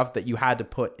older stuff that you had to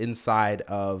put inside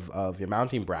of your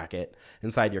mounting bracket,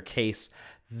 inside your case.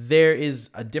 There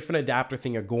is a different adapter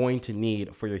thing you're going to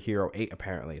need for your Hero 8,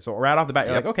 apparently. So right off the bat,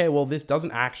 you're like, okay, well, this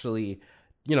doesn't actually,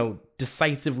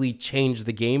 decisively change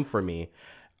the game for me.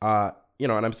 And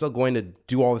I'm still going to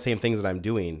do all the same things that I'm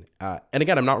doing. And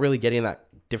again, I'm not really getting that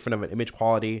different of an image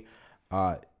quality.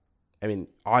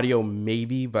 Audio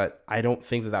maybe, but I don't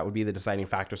think that would be the deciding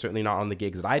factor. Certainly not on the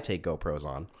gigs that I take GoPros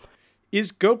on.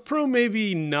 Is GoPro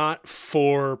maybe not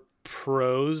for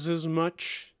pros as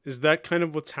much? Is that kind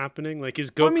of what's happening? Like, is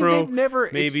GoPro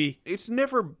It's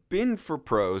never been for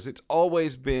pros. It's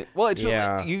always been... Well, it's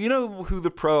you know who the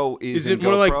pro is. Is it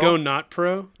more like Go Not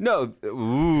Pro? No.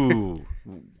 Ooh.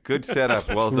 Good setup.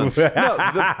 Well done. No,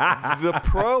 the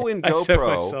pro in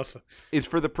GoPro is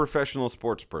for the professional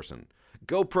sports person.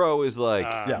 GoPro is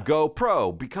like, go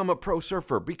pro, become a pro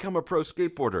surfer, become a pro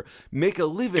skateboarder, make a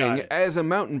living as a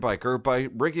mountain biker by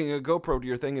rigging a GoPro to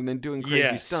your thing and then doing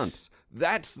crazy stunts.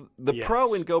 That's the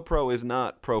pro in GoPro is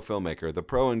not pro filmmaker. The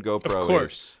pro in GoPro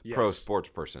is pro sports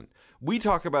person. We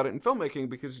talk about it in filmmaking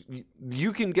because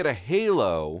you can get a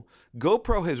halo.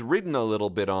 GoPro has ridden a little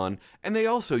bit on, and they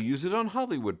also use it on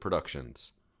Hollywood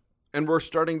productions. And we're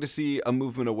starting to see a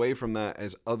movement away from that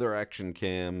as other action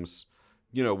cams,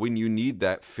 when you need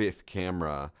that fifth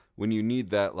camera, when you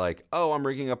need that, like, oh, I'm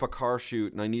rigging up a car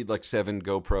shoot and I need like 7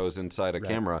 GoPros inside a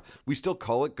camera. We still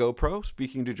call it GoPro,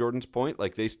 speaking to Jordan's point.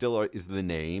 Like, they still is the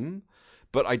name.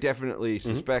 But I definitely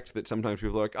suspect that sometimes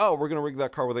people are like, oh, we're going to rig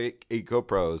that car with 8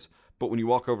 GoPros. But when you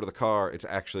walk over to the car, it's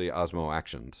actually Osmo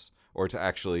Actions, or it's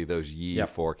actually those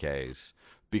 4Ks,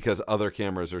 because other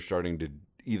cameras are starting to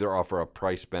either offer a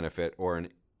price benefit or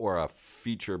a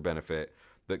feature benefit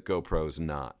that GoPro's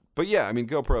not. But yeah,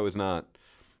 GoPro is not...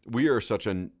 We are such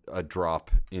a drop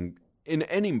in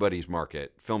anybody's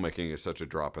market. Filmmaking is such a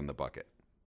drop in the bucket.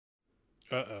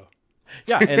 Uh-oh.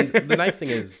 Yeah, and the nice thing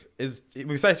is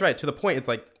besides, right, to the point, it's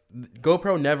like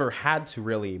GoPro never had to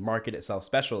really market itself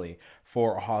specially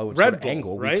for a Hollywood sort of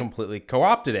angle. Right? We completely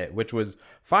co-opted it, which was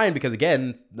fine because,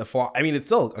 again, it's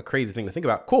still a crazy thing to think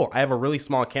about. Cool, I have a really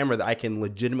small camera that I can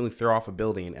legitimately throw off a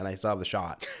building and I still have the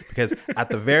shot because at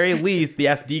the very least, the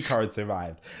SD card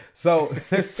survived. So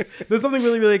there's something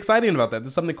really, really exciting about that.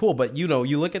 There's something cool, but you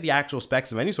look at the actual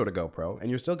specs of any sort of GoPro and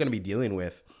you're still going to be dealing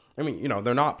with,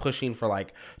 they're not pushing for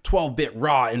like 12-bit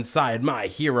RAW inside my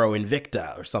Hero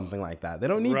Invicta or something like that. They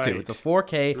don't need to. It's a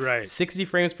 4K, 60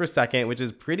 frames per second, which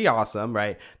is pretty awesome,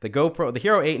 right? The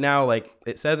Hero 8 now, like,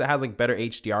 it says it has like better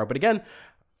HDR, but again,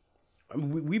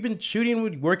 we've been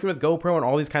working with GoPro and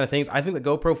all these kind of things. I think the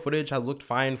GoPro footage has looked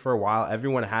fine for a while.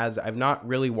 Everyone has. I've not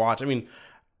really watched. I mean,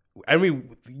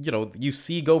 you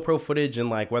see GoPro footage in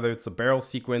like whether it's a barrel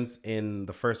sequence in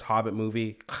the first Hobbit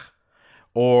movie,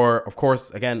 or of course,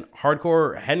 again,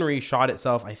 Hardcore Henry shot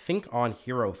itself, I think, on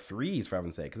Hero 3's, for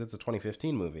heaven's sake, because it's a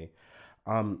 2015 movie.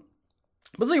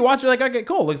 But so you watch it like, okay,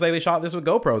 cool. Looks like they shot this with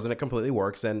GoPros and it completely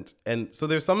works. And so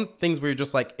there's some things where you're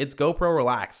just like, it's GoPro,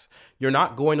 relax. You're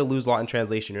not going to lose a lot in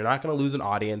translation. You're not going to lose an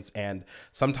audience. And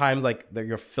sometimes like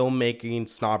your filmmaking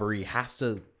snobbery has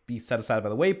to be set aside by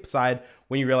the wayside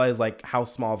when you realize like how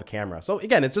small of a camera. So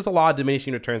again, it's just a lot of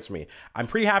diminishing returns for me. I'm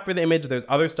pretty happy with the image. There's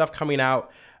other stuff coming out,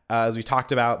 as we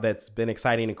talked about, that's been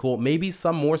exciting and cool. Maybe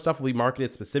some more stuff will be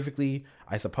marketed specifically,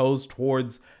 I suppose,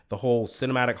 towards the whole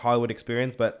cinematic Hollywood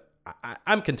experience, but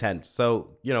I'm content. So,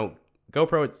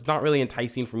 GoPro, it's not really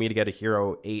enticing for me to get a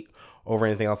Hero 8 over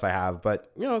anything else I have,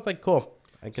 but, it's like, cool.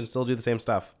 I can still do the same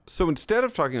stuff. So instead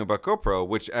of talking about GoPro,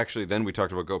 which actually then we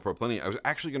talked about GoPro plenty, I was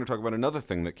actually going to talk about another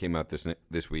thing that came out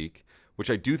this week,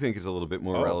 which I do think is a little bit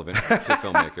more relevant to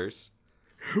filmmakers.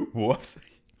 Whoops.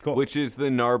 Cool. Which is the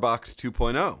Narbox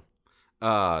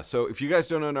 2.0. So if you guys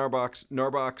don't know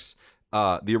Narbox,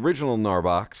 the original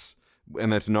Narbox,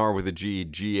 and that's Nar with a G,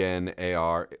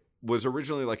 G-N-A-R, was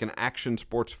originally like an action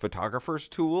sports photographer's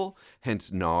tool,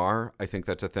 hence Nar. I think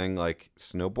that's a thing like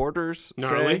snowboarders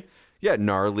Gnarly? say. Yeah,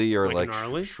 gnarly or like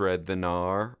gnarly? shred the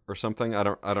gnar or something. I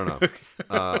don't know.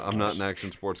 I'm not an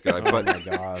action sports guy, but oh my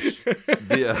gosh.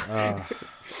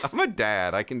 I'm a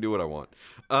dad. I can do what I want.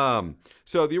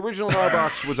 So the original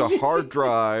Narbox was a hard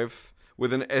drive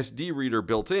with an SD reader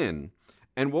built in.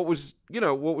 And what was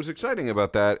exciting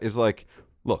about that is like,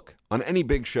 look, on any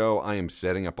big show, I am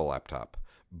setting up a laptop.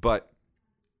 But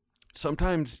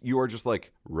sometimes you are just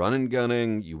like run and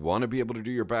gunning. You want to be able to do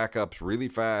your backups really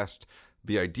fast.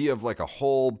 The idea of like a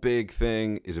whole big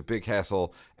thing is a big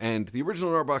hassle. And the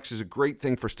original Narbox is a great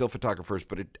thing for still photographers,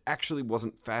 but it actually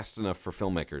wasn't fast enough for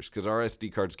filmmakers because our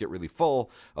SD cards get really full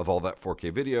of all that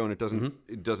 4K video and it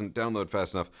doesn't download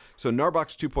fast enough. So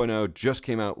Narbox 2.0 just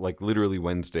came out like literally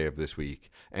Wednesday of this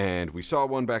week. And we saw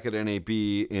one back at NAB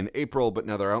in April, but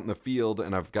now they're out in the field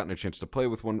and I've gotten a chance to play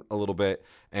with one a little bit.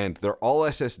 And they're all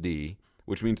SSD,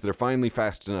 which means they're finally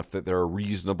fast enough that they're a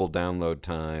reasonable download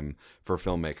time for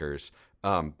filmmakers.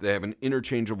 They have an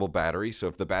interchangeable battery, so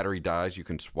if the battery dies, you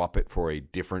can swap it for a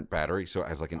different battery. So it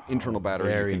has like an internal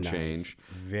battery you can change.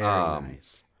 Very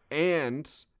nice. And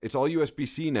it's all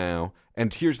USB-C now.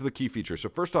 And here's the key feature. So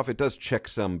first off, it does check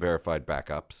some verified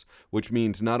backups, which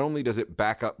means not only does it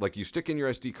back up, like you stick in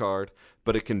your SD card,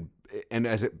 but it can, and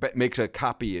as it makes a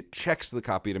copy, it checks the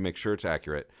copy to make sure it's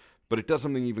accurate. But it does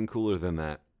something even cooler than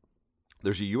that.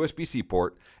 There's a USB-C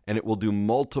port, and it will do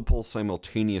multiple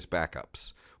simultaneous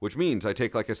backups, which means I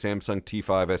take like a Samsung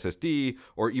T5 SSD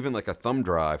or even like a thumb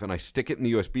drive, and I stick it in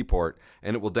the USB port,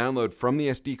 and it will download from the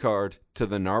SD card to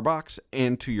the Narbox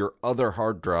and to your other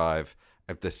hard drive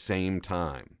at the same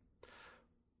time,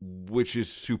 which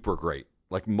is super great.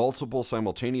 Like multiple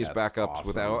simultaneous backups awesome.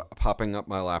 Without popping up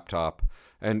my laptop.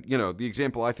 And, the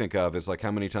example I think of is like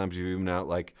how many times you've even out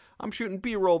like, I'm shooting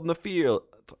B-roll in the field.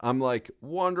 I'm like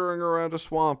wandering around a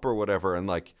swamp or whatever. And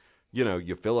like,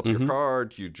 you fill up your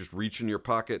card, you just reach in your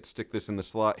pocket, stick this in the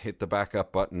slot, hit the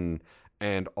backup button,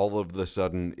 and all of a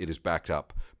sudden it is backed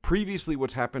up. Previously,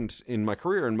 what's happened in my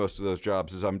career in most of those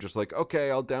jobs is I'm just like, okay,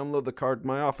 I'll download the card in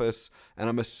my office, and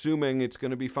I'm assuming it's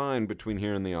going to be fine between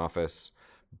here and the office.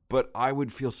 But I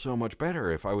would feel so much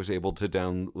better if I was able to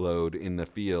download in the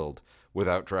field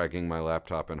without dragging my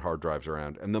laptop and hard drives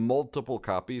around. And the multiple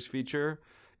copies feature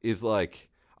is like,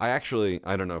 I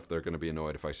don't know if they're going to be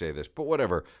annoyed if I say this, but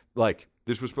whatever. Like,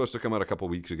 this was supposed to come out a couple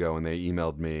weeks ago, and they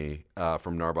emailed me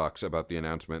from Narbox about the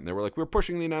announcement. And they were like, we're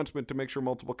pushing the announcement to make sure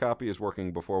multiple copy is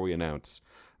working before we announce.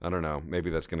 I don't know.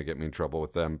 Maybe that's going to get me in trouble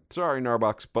with them. Sorry,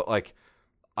 Narbox. But, like,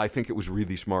 I think it was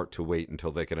really smart to wait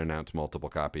until they could announce multiple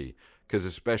copy, because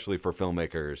especially for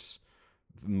filmmakers,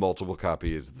 multiple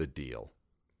copy is the deal.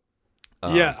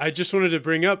 Yeah, I just wanted to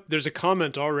bring up, there's a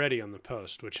comment already on the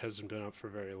post, which hasn't been up for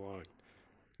very long.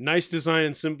 Nice design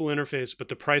and simple interface, but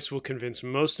the price will convince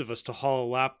most of us to haul a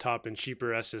laptop and cheaper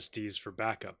SSDs for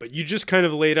backup. But you just kind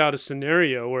of laid out a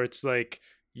scenario where it's like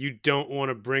you don't want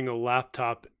to bring a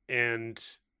laptop and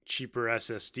cheaper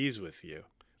SSDs with you.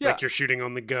 Yeah. Like you're shooting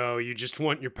on the go, you just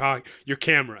want your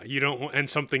camera. You don't want and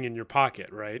something in your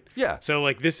pocket, right? Yeah. So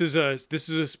like this is a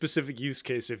specific use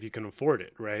case if you can afford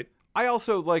it, right? I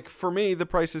also, like, for me, the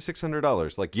price is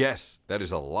 $600. Like, yes, that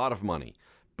is a lot of money,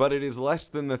 but it is less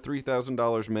than the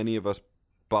 $3,000 many of us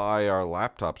buy our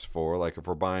laptops for, like if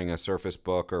we're buying a Surface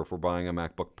Book or if we're buying a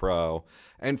MacBook Pro.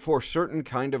 And for certain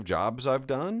kind of jobs I've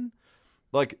done,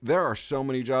 Like, there are so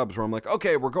many jobs where I'm like,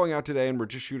 okay, we're going out today and we're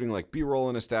just shooting like B-roll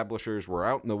and establishers. We're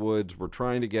out in the woods. We're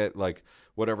trying to get like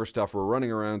whatever stuff. We're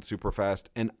running around super fast.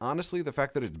 And honestly, the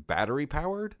fact that it's battery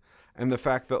powered and the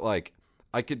fact that like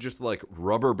I could just like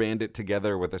rubber band it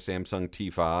together with a Samsung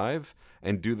T5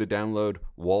 and do the download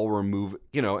while we're moving,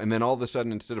 and then all of a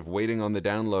sudden, instead of waiting on the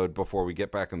download before we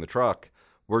get back in the truck,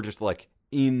 we're just like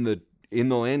in the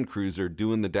Land Cruiser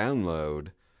doing the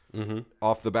download.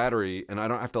 Off the battery, and I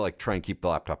don't have to like try and keep the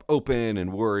laptop open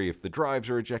and worry if the drives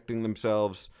are ejecting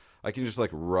themselves. I can just like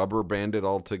rubber band it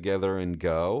all together and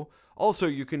go. Also,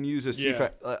 you can use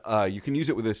a you can use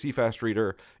it with a CFast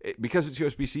reader because it's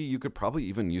USB-C. You could probably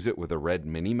even use it with a Red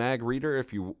Mini Mag reader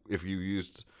if you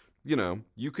used,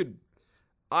 you could.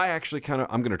 I actually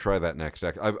I'm gonna try that next.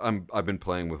 I've been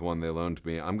playing with one they loaned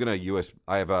me.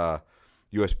 I have a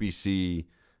USB-C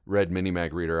Red Mini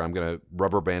Mag reader. I'm going to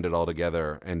rubber band it all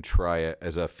together and try it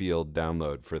as a field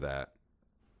download for that.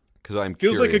 Because I'm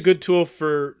feels curious. Like a good tool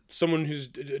for someone who's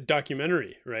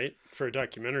documentary, right? For a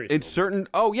documentary. It's certain.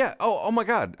 Oh yeah. Oh my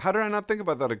God. How did I not think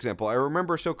about that example? I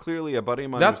remember so clearly a buddy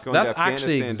of mine was going to Afghanistan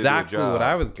actually exactly to do a job. What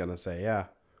I was gonna say. Yeah.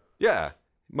 Yeah.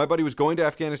 My buddy was going to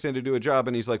Afghanistan to do a job,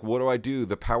 and he's like, what do I do?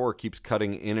 The power keeps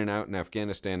cutting in and out in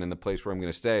Afghanistan in the place where I'm going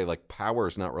to stay. Like,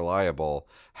 power's not reliable.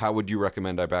 How would you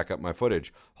recommend I back up my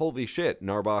footage? Holy shit,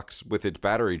 Narbox with its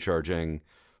battery charging,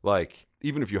 like,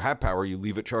 even if you have power, you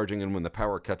leave it charging, and when the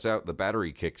power cuts out, the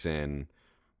battery kicks in.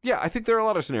 Yeah, I think there are a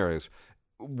lot of scenarios.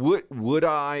 Would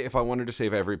I, if I wanted to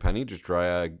save every penny, just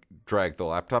drag the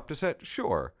laptop to set?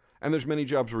 Sure. And there's many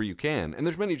jobs where you can. And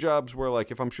there's many jobs where, like,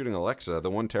 if I'm shooting Alexa,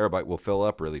 the 1 terabyte will fill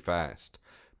up really fast.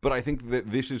 But I think that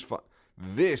this is fun.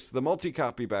 The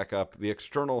multi-copy backup, the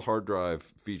external hard drive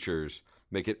features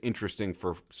make it interesting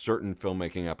for certain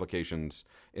filmmaking applications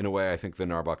in a way I think the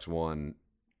Narbox One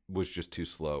was just too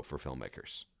slow for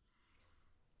filmmakers.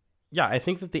 Yeah, I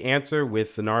think that the answer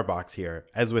with the Narbox here,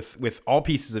 as with all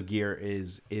pieces of gear,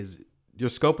 is your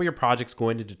scope of your project's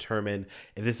going to determine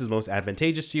if this is most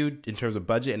advantageous to you in terms of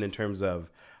budget and in terms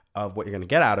of what you're going to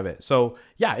get out of it. So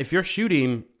yeah, if you're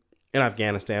shooting in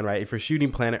Afghanistan, right? If you're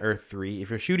shooting Planet Earth 3, if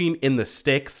you're shooting in the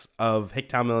sticks of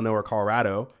Hicktown, Illinois,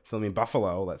 Colorado, filming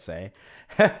Buffalo, let's say,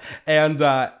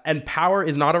 and power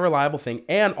is not a reliable thing.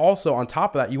 And also on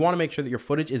top of that, you want to make sure that your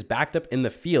footage is backed up in the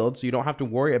field, so you don't have to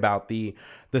worry about the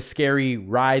scary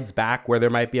rides back where there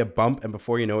might be a bump, and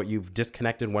before you know it, you've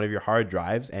disconnected one of your hard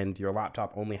drives and your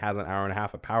laptop only has an hour and a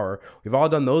half of power. We've all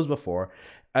done those before.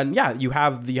 And yeah, you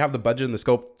have the budget and the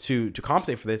scope to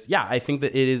compensate for this. Yeah, I think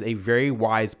that it is a very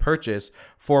wise purchase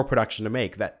for production to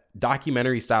make. That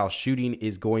documentary style shooting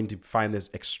is going to find this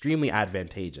extremely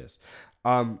advantageous.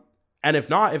 And if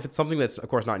not, if it's something that's, of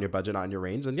course, not in your budget, not in your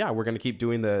range, then yeah, we're going to keep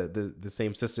doing the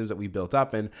same systems that we built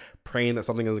up and praying that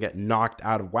something doesn't get knocked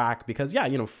out of whack. Because yeah,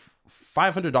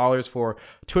 $500 for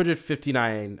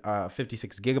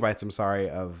 56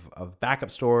 gigabytes, of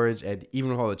backup storage, and even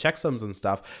with all the checksums and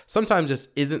stuff, sometimes just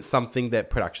isn't something that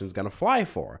production's going to fly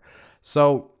for.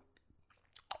 So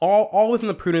all within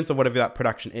the prudence of whatever that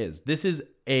production is. This is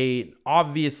a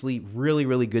obviously really,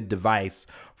 really good device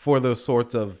for those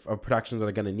sorts of productions that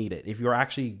are going to need it. If you're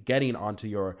actually getting onto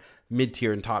your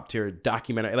mid-tier and top-tier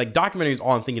documentary, like documentary is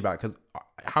all I'm thinking about, because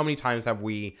how many times have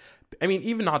we, I mean,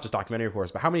 even not just documentary, of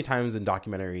course, but how many times in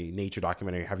nature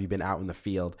documentary, have you been out in the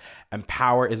field and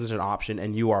power isn't an option,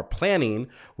 and you are planning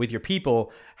with your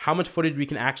people how much footage we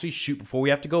can actually shoot before we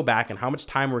have to go back, and how much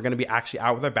time we're going to be actually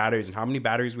out with our batteries, and how many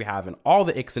batteries we have, and all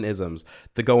the icks and isms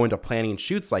that go into planning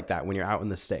shoots like that when you're out in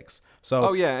the sticks. So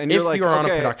oh yeah, and you're like,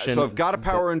 okay, so I've got a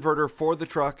power inverter for the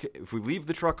truck. If we leave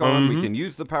the truck on, we can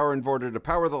use the power inverter to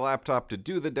power the laptop to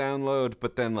do the download,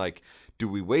 but then like, do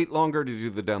we wait longer to do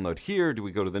the download here? Do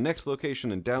we go to the next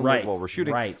location and download while we're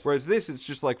shooting? Right. Whereas this, it's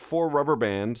just like 4 rubber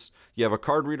bands. You have a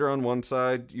card reader on one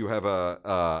side. You have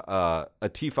a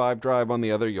T5 drive on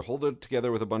the other. You hold it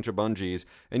together with a bunch of bungees,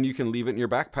 and you can leave it in your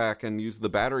backpack and use the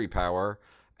battery power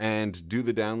and do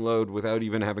the download without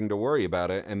even having to worry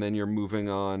about it. And then you're moving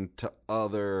on to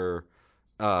other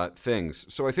things.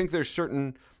 So I think there's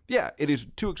certain... Yeah, it is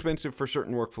too expensive for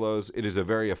certain workflows. It is a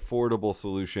very affordable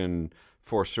solution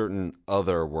for certain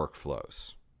other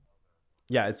workflows.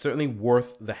 Yeah, it's certainly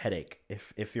worth the headache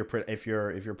if your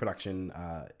production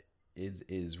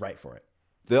is right for it.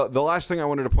 The last thing I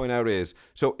wanted to point out is,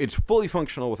 so it's fully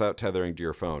functional without tethering to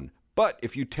your phone. But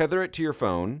if you tether it to your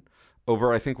phone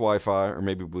over, I think, Wi-Fi or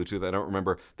maybe Bluetooth, I don't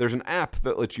remember, there's an app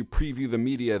that lets you preview the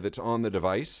media that's on the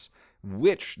device,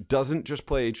 which doesn't just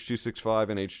play H.265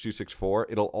 and H.264,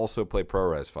 it'll also play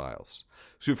ProRes files.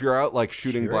 So if you're out like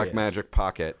shooting Blackmagic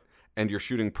Pocket and you're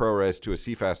shooting ProRes to a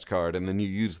CFast card and then you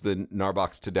use the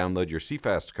Narbox to download your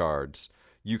CFast cards,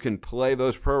 you can play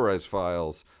those ProRes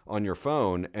files on your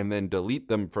phone and then delete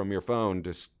them from your phone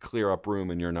to clear up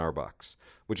room in your Narbox,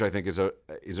 which I think is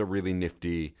a really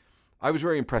nifty. I was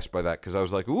very impressed by that because I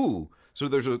was like, ooh, so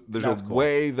there's a cool.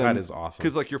 way that is awesome.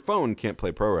 Because like your phone can't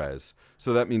play ProRes,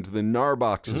 so that means the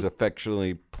Narbox is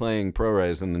effectively playing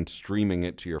ProRes and then streaming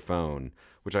it to your phone,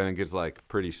 which I think is like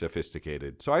pretty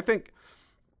sophisticated. So I think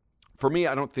for me,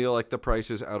 I don't feel like the price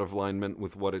is out of alignment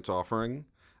with what it's offering.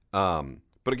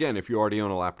 But again, if you already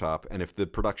own a laptop and if the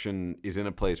production is in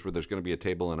a place where there's going to be a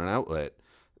table and an outlet,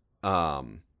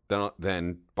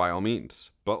 then by all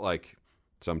means. But like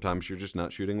sometimes you're just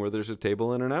not shooting where there's a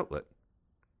table and an outlet.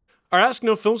 Our Ask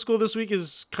No Film School this week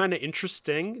is kind of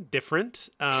interesting, different,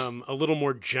 a little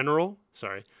more general.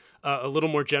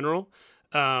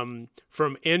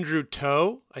 From Andrew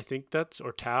Toe, I think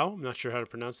or Tao, I'm not sure how to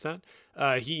pronounce that.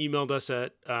 He emailed us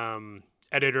at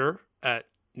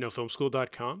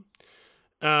editor@nofilmschool.com.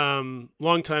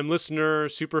 Longtime listener,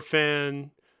 super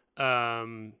fan,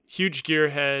 huge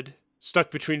gearhead, stuck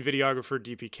between videographer,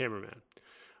 DP, cameraman.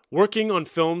 Working on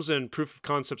films and proof of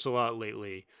concepts a lot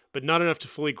lately, but not enough to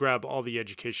fully grab all the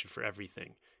education for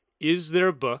everything. Is there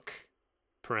a book,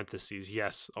 parentheses,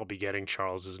 yes, I'll be getting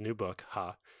Charles's new book,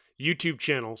 YouTube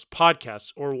channels,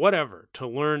 podcasts, or whatever to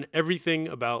learn everything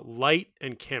about light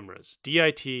and cameras,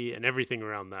 DIT, and everything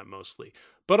around that mostly,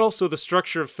 but also the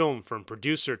structure of film from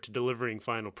producer to delivering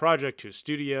final project to a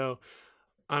studio.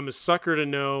 I'm a sucker to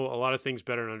know a lot of things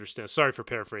better and understand. Sorry for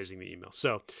paraphrasing the email.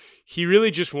 So he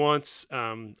really just wants,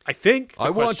 I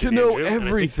want to know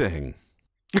everything.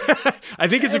 I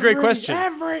think it's a great question.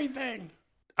 Everything.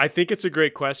 I think it's a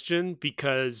great question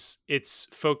because it's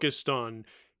focused on,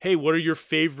 hey, what are your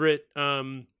favorite,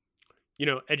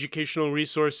 educational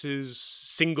resources,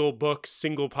 single books,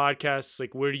 single podcasts?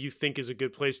 Like, where do you think is a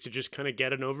good place to just kind of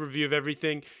get an overview of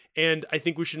everything? And I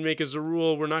think we should make as a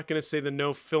rule, we're not going to say the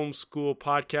No Film School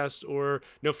podcast or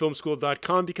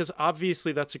nofilmschool.com because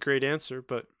obviously that's a great answer,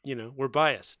 but, we're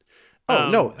biased.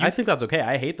 No, I think that's okay.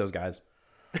 I hate those guys.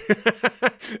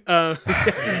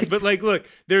 But like, look,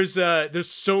 there's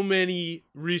so many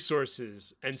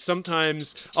resources, and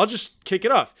sometimes I'll just kick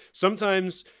it off.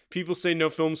 Sometimes people say No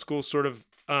Film School is sort of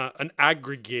an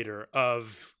aggregator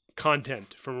of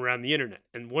content from around the internet,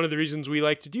 and one of the reasons we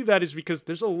like to do that is because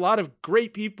there's a lot of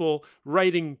great people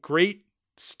writing great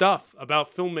stuff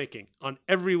about filmmaking on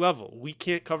every level. We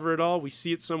can't cover it all. We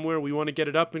see it somewhere. We want to get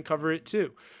it up and cover it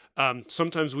too.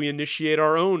 Sometimes we initiate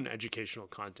our own educational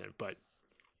content, but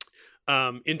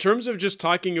in terms of just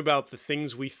talking about the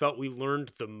things we felt we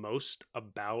learned the most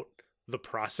about the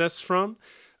process from,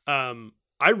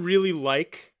 I really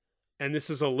like, and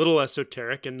this is a little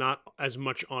esoteric and not as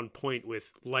much on point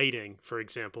with lighting, for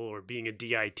example, or being a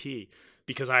DIT,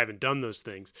 because I haven't done those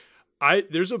things.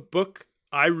 There's a book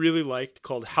I really liked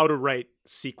called How to Write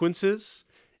Sequences,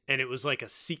 and it was like a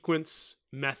sequence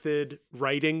method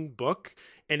writing book,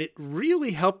 and it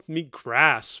really helped me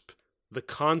grasp the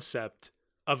concept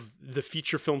of the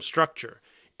feature film structure.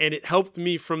 And it helped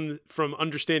me from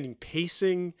understanding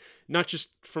pacing, not just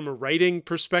from a writing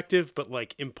perspective, but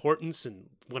like importance. And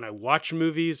when I watch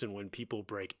movies and when people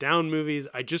break down movies,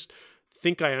 I just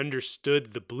think I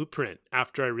understood the blueprint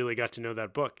after I really got to know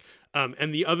that book.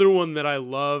 And the other one that I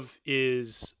love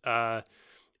is,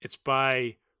 it's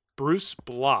by Bruce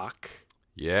Block.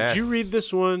 Yes. Did you read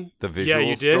this one? The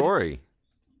Visual Story.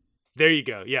 There you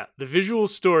go. Yeah. The Visual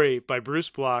Story by Bruce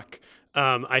Block.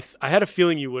 I had a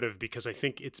feeling you would have because I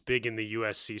think it's big in the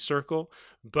USC circle,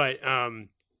 but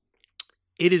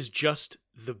it is just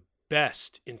the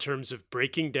best in terms of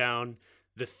breaking down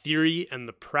the theory and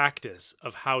the practice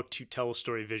of how to tell a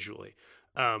story visually.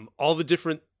 All the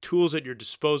different tools at your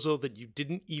disposal that you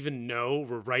didn't even know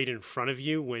were right in front of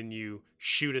you when you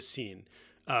shoot a scene.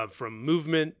 From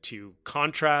movement to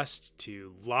contrast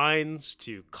to lines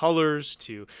to colors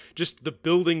to just the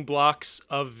building blocks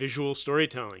of visual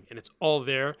storytelling. And it's all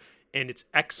there and it's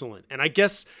excellent. And I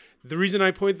guess the reason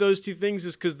I point those two things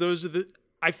is because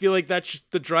I feel like that's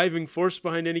the driving force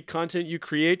behind any content you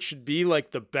create should be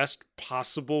like the best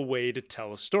possible way to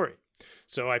tell a story.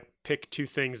 So I pick two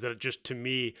things that just to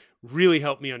me really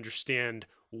help me understand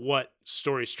what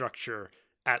story structure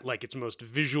at like its most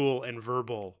visual and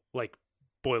verbal, like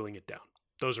boiling it down.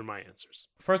 Those are my answers.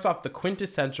 First off, the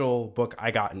quintessential book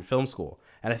I got in film school,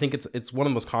 and I think it's one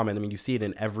of the most common. I mean, you see it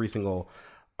in every single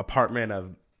apartment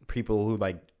of people who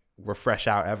like were fresh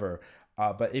out ever.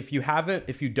 But if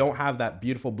you don't have that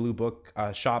beautiful blue book,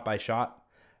 shot by shot,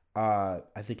 I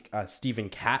think Stephen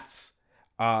Katz,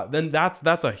 then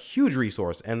that's a huge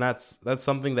resource, and that's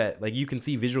something that like you can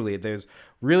see visually. There's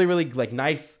really like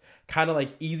nice kind of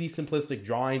like easy, simplistic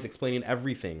drawings explaining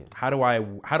everything. How do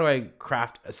I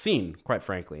craft a scene, quite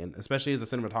frankly? And especially as a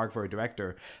cinematographer or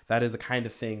director, that is a kind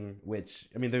of thing which,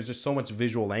 I mean, there's just so much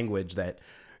visual language that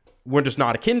we're just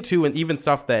not akin to, and even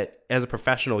stuff that as a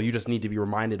professional you just need to be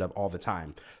reminded of all the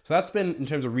time. So that's been, in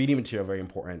terms of reading material, very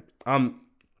important.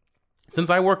 Since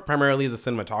I work primarily as a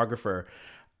cinematographer,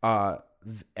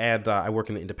 and I work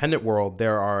in the independent world,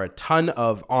 there are a ton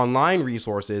of online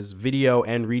resources, video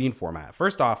and reading format.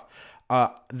 First off,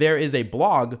 there is a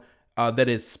blog that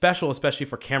is special, especially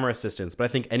for camera assistants, but I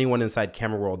think anyone inside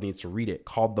camera world needs to read it,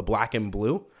 called The Black and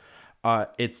Blue.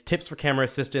 It's tips for camera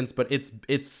assistants, but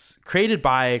it's created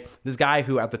by this guy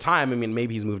who, at the time, I mean,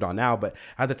 maybe he's moved on now, but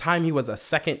at the time he was a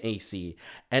second AC,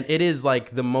 and it is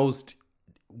like the most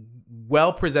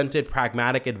well-presented,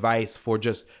 pragmatic advice for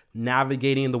just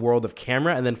navigating the world of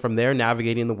camera, and then from there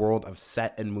navigating the world of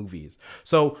set and movies.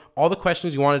 So all the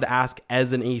questions you wanted to ask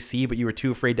as an AC but you were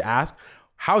too afraid to ask: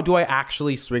 how do I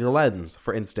actually swing a lens,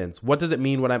 for instance? What does it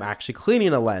mean when I'm actually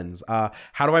cleaning a lens?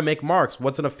 How do I make marks?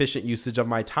 What's an efficient usage of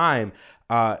my time?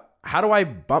 How do I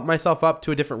bump myself up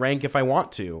to a different rank if I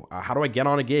want to? How do I get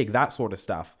on a gig? That sort of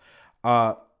stuff.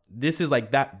 This is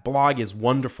like, that blog is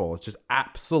wonderful. It's just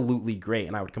absolutely great,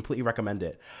 and I would completely recommend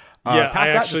it. Yeah, I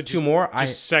that, actually just two more.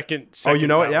 Second. Oh, you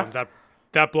know it, yeah.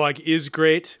 That blog is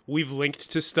great. We've linked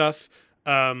to stuff.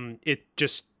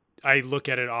 I look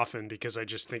at it often because I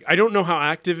just think, I don't know how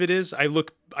active it is.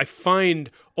 I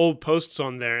find old posts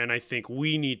on there and I think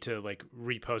we need to like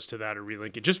repost to that or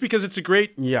relink it, just because it's a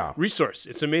great resource.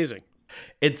 It's amazing.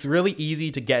 It's really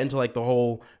easy to get into like the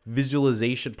whole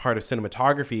visualization part of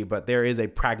cinematography, but there is a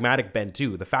pragmatic bend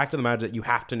too. The fact of the matter is that you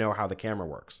have to know how the camera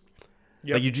works.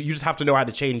 Yep. Like you just have to know how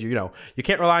to change. You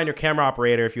can't rely on your camera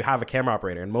operator if you have a camera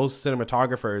operator. And most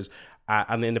cinematographers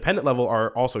on the independent level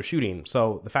are also shooting.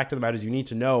 So the fact of the matter is you need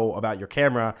to know about your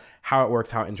camera, how it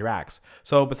works, how it interacts.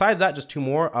 So besides that, just two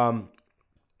more.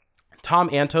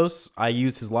 Tom Antos, I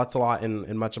use his LUTs a lot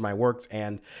in much of my works,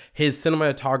 and his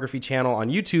cinematography channel on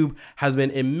YouTube has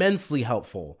been immensely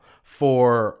helpful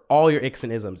for all your icks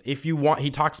and isms. If you want,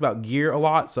 he talks about gear a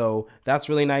lot, so that's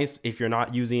really nice if you're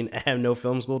not using no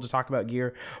film school to talk about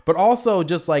gear, but also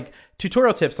just like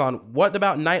tutorial tips on what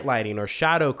about night lighting or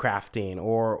shadow crafting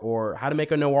or how to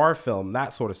make a noir film,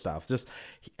 that sort of stuff.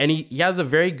 And he has a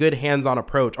very good hands-on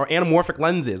approach. Or anamorphic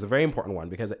lenses, a very important one,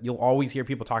 because you'll always hear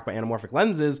people talk about anamorphic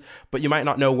lenses, but you might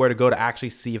not know where to go to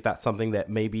actually see if that's something that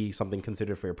may be something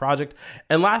considered for your project.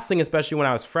 And last thing, especially when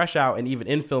I was fresh out and even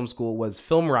in film school, was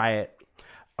Film Riot.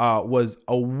 Was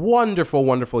a wonderful,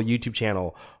 wonderful YouTube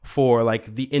channel for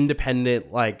like the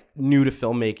independent, like new to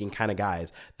filmmaking kind of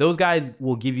guys. Those guys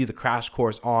will give you the crash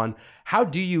course on how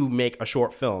do you make a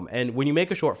short film? And when you make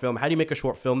a short film, how do you make a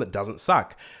short film that doesn't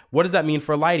suck? What does that mean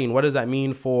for lighting? What does that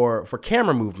mean for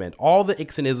camera movement? All the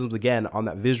icks and isms again on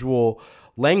that visual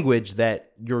language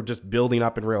that you're just building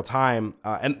up in real time.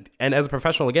 And as a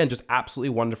professional, again, just absolutely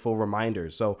wonderful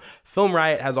reminders. So Film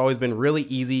Riot has always been really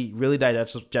easy, really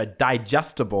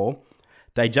digestible.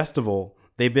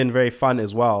 They've been very fun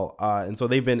as well. And so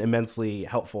they've been immensely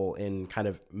helpful in kind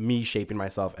of me shaping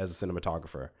myself as a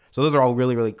cinematographer. So those are all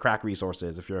really, really crack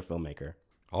resources if you're a filmmaker.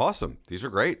 Awesome. These are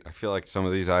great. I feel like some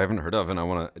of these I haven't heard of and I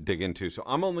want to dig into. So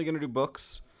I'm only going to do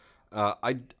books.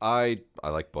 I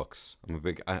like books.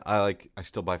 I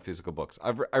still buy physical books.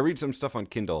 I read some stuff on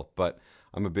Kindle, but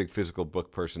I'm a big physical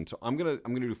book person. So I'm gonna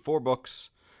do 4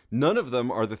 books. None of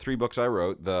them are the 3 books I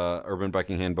wrote: the Urban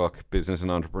Biking Handbook, Business and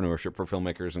Entrepreneurship for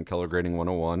Filmmakers, and Color Grading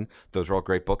 101. Those are all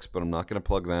great books, but I'm not going to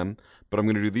plug them. But I'm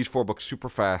going to do these 4 books super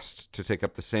fast to take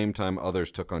up the same time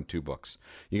others took on 2 books.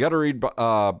 You got to read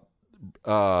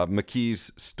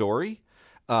McKee's Story.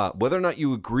 Whether or not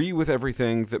you agree with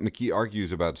everything that McKee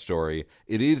argues about Story,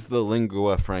 it is the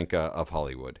lingua franca of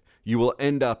Hollywood. You will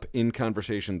end up in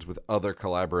conversations with other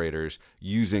collaborators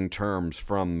using terms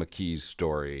from McKee's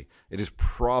Story. It is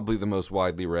probably the most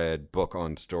widely read book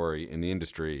on story in the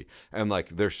industry. And like,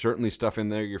 there's certainly stuff in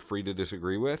there you're free to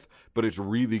disagree with, but it's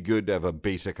really good to have a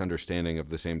basic understanding of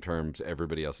the same terms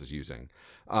everybody else is using.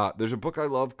 There's a book I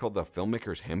love called The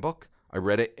Filmmaker's Handbook. I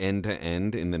read it end to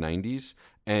end in the 90s.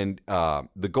 And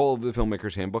the goal of the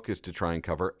Filmmaker's Handbook is to try and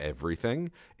cover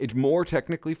everything. It's more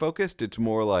technically focused. It's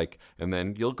more like, and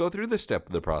then you'll go through this step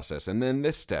of the process, and then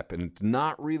this step. And it's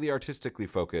not really artistically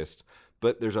focused,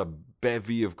 but there's a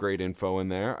bevy of great info in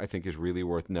there I think is really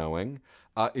worth knowing.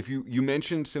 If you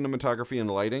mentioned cinematography and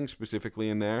lighting specifically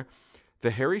in there,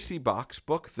 the Harry C. Box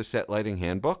book, The Set Lighting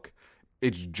Handbook,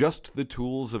 it's just the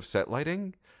tools of set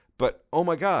lighting. But, oh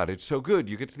my God, it's so good.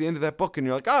 You get to the end of that book and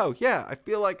you're like, oh, yeah, I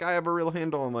feel like I have a real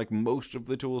handle on like most of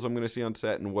the tools I'm going to see on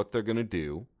set and what they're going to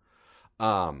do.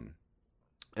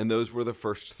 And those were the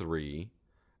first three.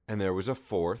 And there was a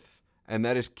fourth, and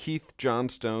that is Keith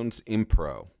Johnstone's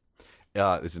Impro.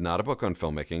 This is not a book on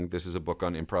filmmaking. This is a book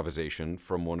on improvisation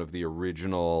from one of the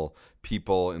original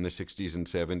people in the 60s and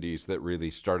 70s that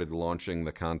really started launching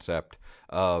the concept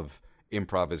of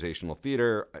improvisational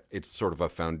theater. It's sort of a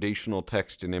foundational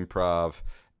text in improv.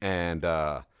 And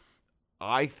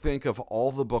I think of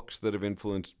all the books that have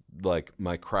influenced like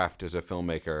my craft as a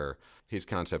filmmaker, his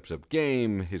concepts of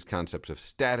game, his concepts of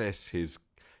status, his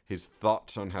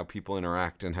thoughts on how people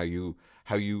interact and how you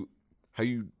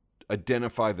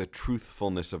identify the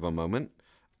truthfulness of a moment,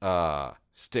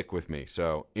 stick with me.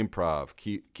 So impro.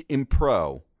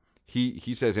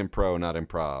 He says impro, not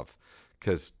improv,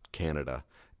 because Canada.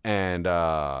 And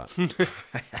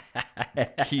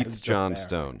Keith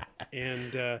Johnstone.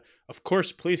 And of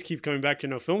course, please keep coming back to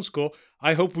No Film School.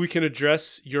 I hope we can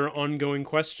address your ongoing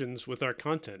questions with our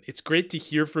content. It's great to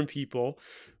hear from people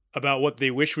about what they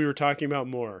wish we were talking about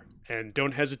more. And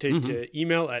don't hesitate to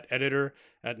email at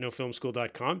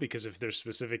editor@nofilmschool.com, because if there's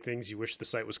specific things you wish the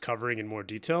site was covering in more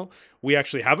detail, we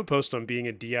actually have a post on being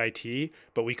a DIT,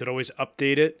 but we could always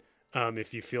update it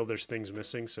if you feel there's things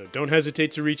missing. So don't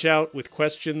hesitate to reach out with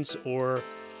questions or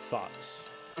thoughts.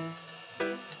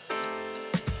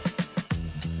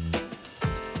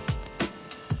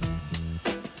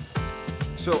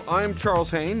 So I'm Charles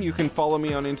Hain. You can follow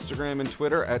me on Instagram and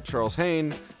Twitter at Charles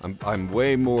Hain. I'm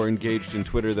way more engaged in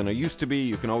Twitter than I used to be.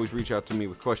 You can always reach out to me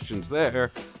with questions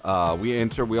there.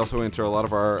 We also answer a lot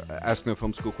of our Ask No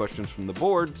Film School questions from the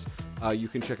boards. You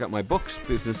can check out my books,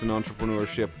 Business and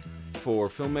Entrepreneurship for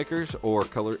Filmmakers, or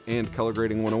Color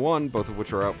Grading 101, both of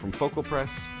which are out from Focal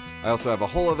Press. I also have a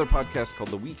whole other podcast called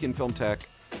The Week in Film Tech,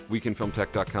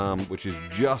 weekinfilmtech.com, which is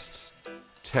just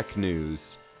tech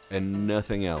news and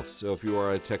nothing else. So if you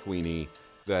are a tech weenie,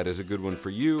 that is a good one for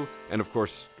you. And of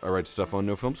course, I write stuff on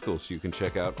No Film School, so you can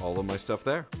check out all of my stuff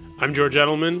there. I'm George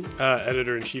Edelman,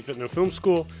 editor-in-chief at No Film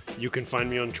School. You can find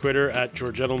me on Twitter at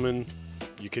George Edelman.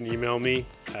 You can email me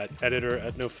at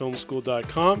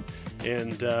editor@nofilmschool.com,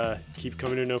 and keep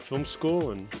coming to No Film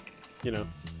School, and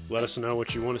let us know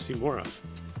what you want to see more of.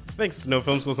 Thanks, No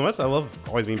Film School, so much. I love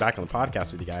always being back on the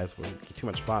podcast with you guys. We're too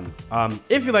much fun.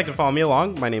 If you'd like to follow me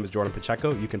along, my name is Jordan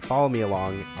Pacheco. You can follow me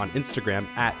along on Instagram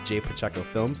at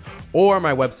jpachecofilms, or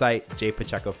my website,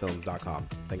 jpachecofilms.com.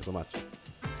 Thanks so much.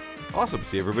 Awesome.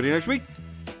 See everybody next week.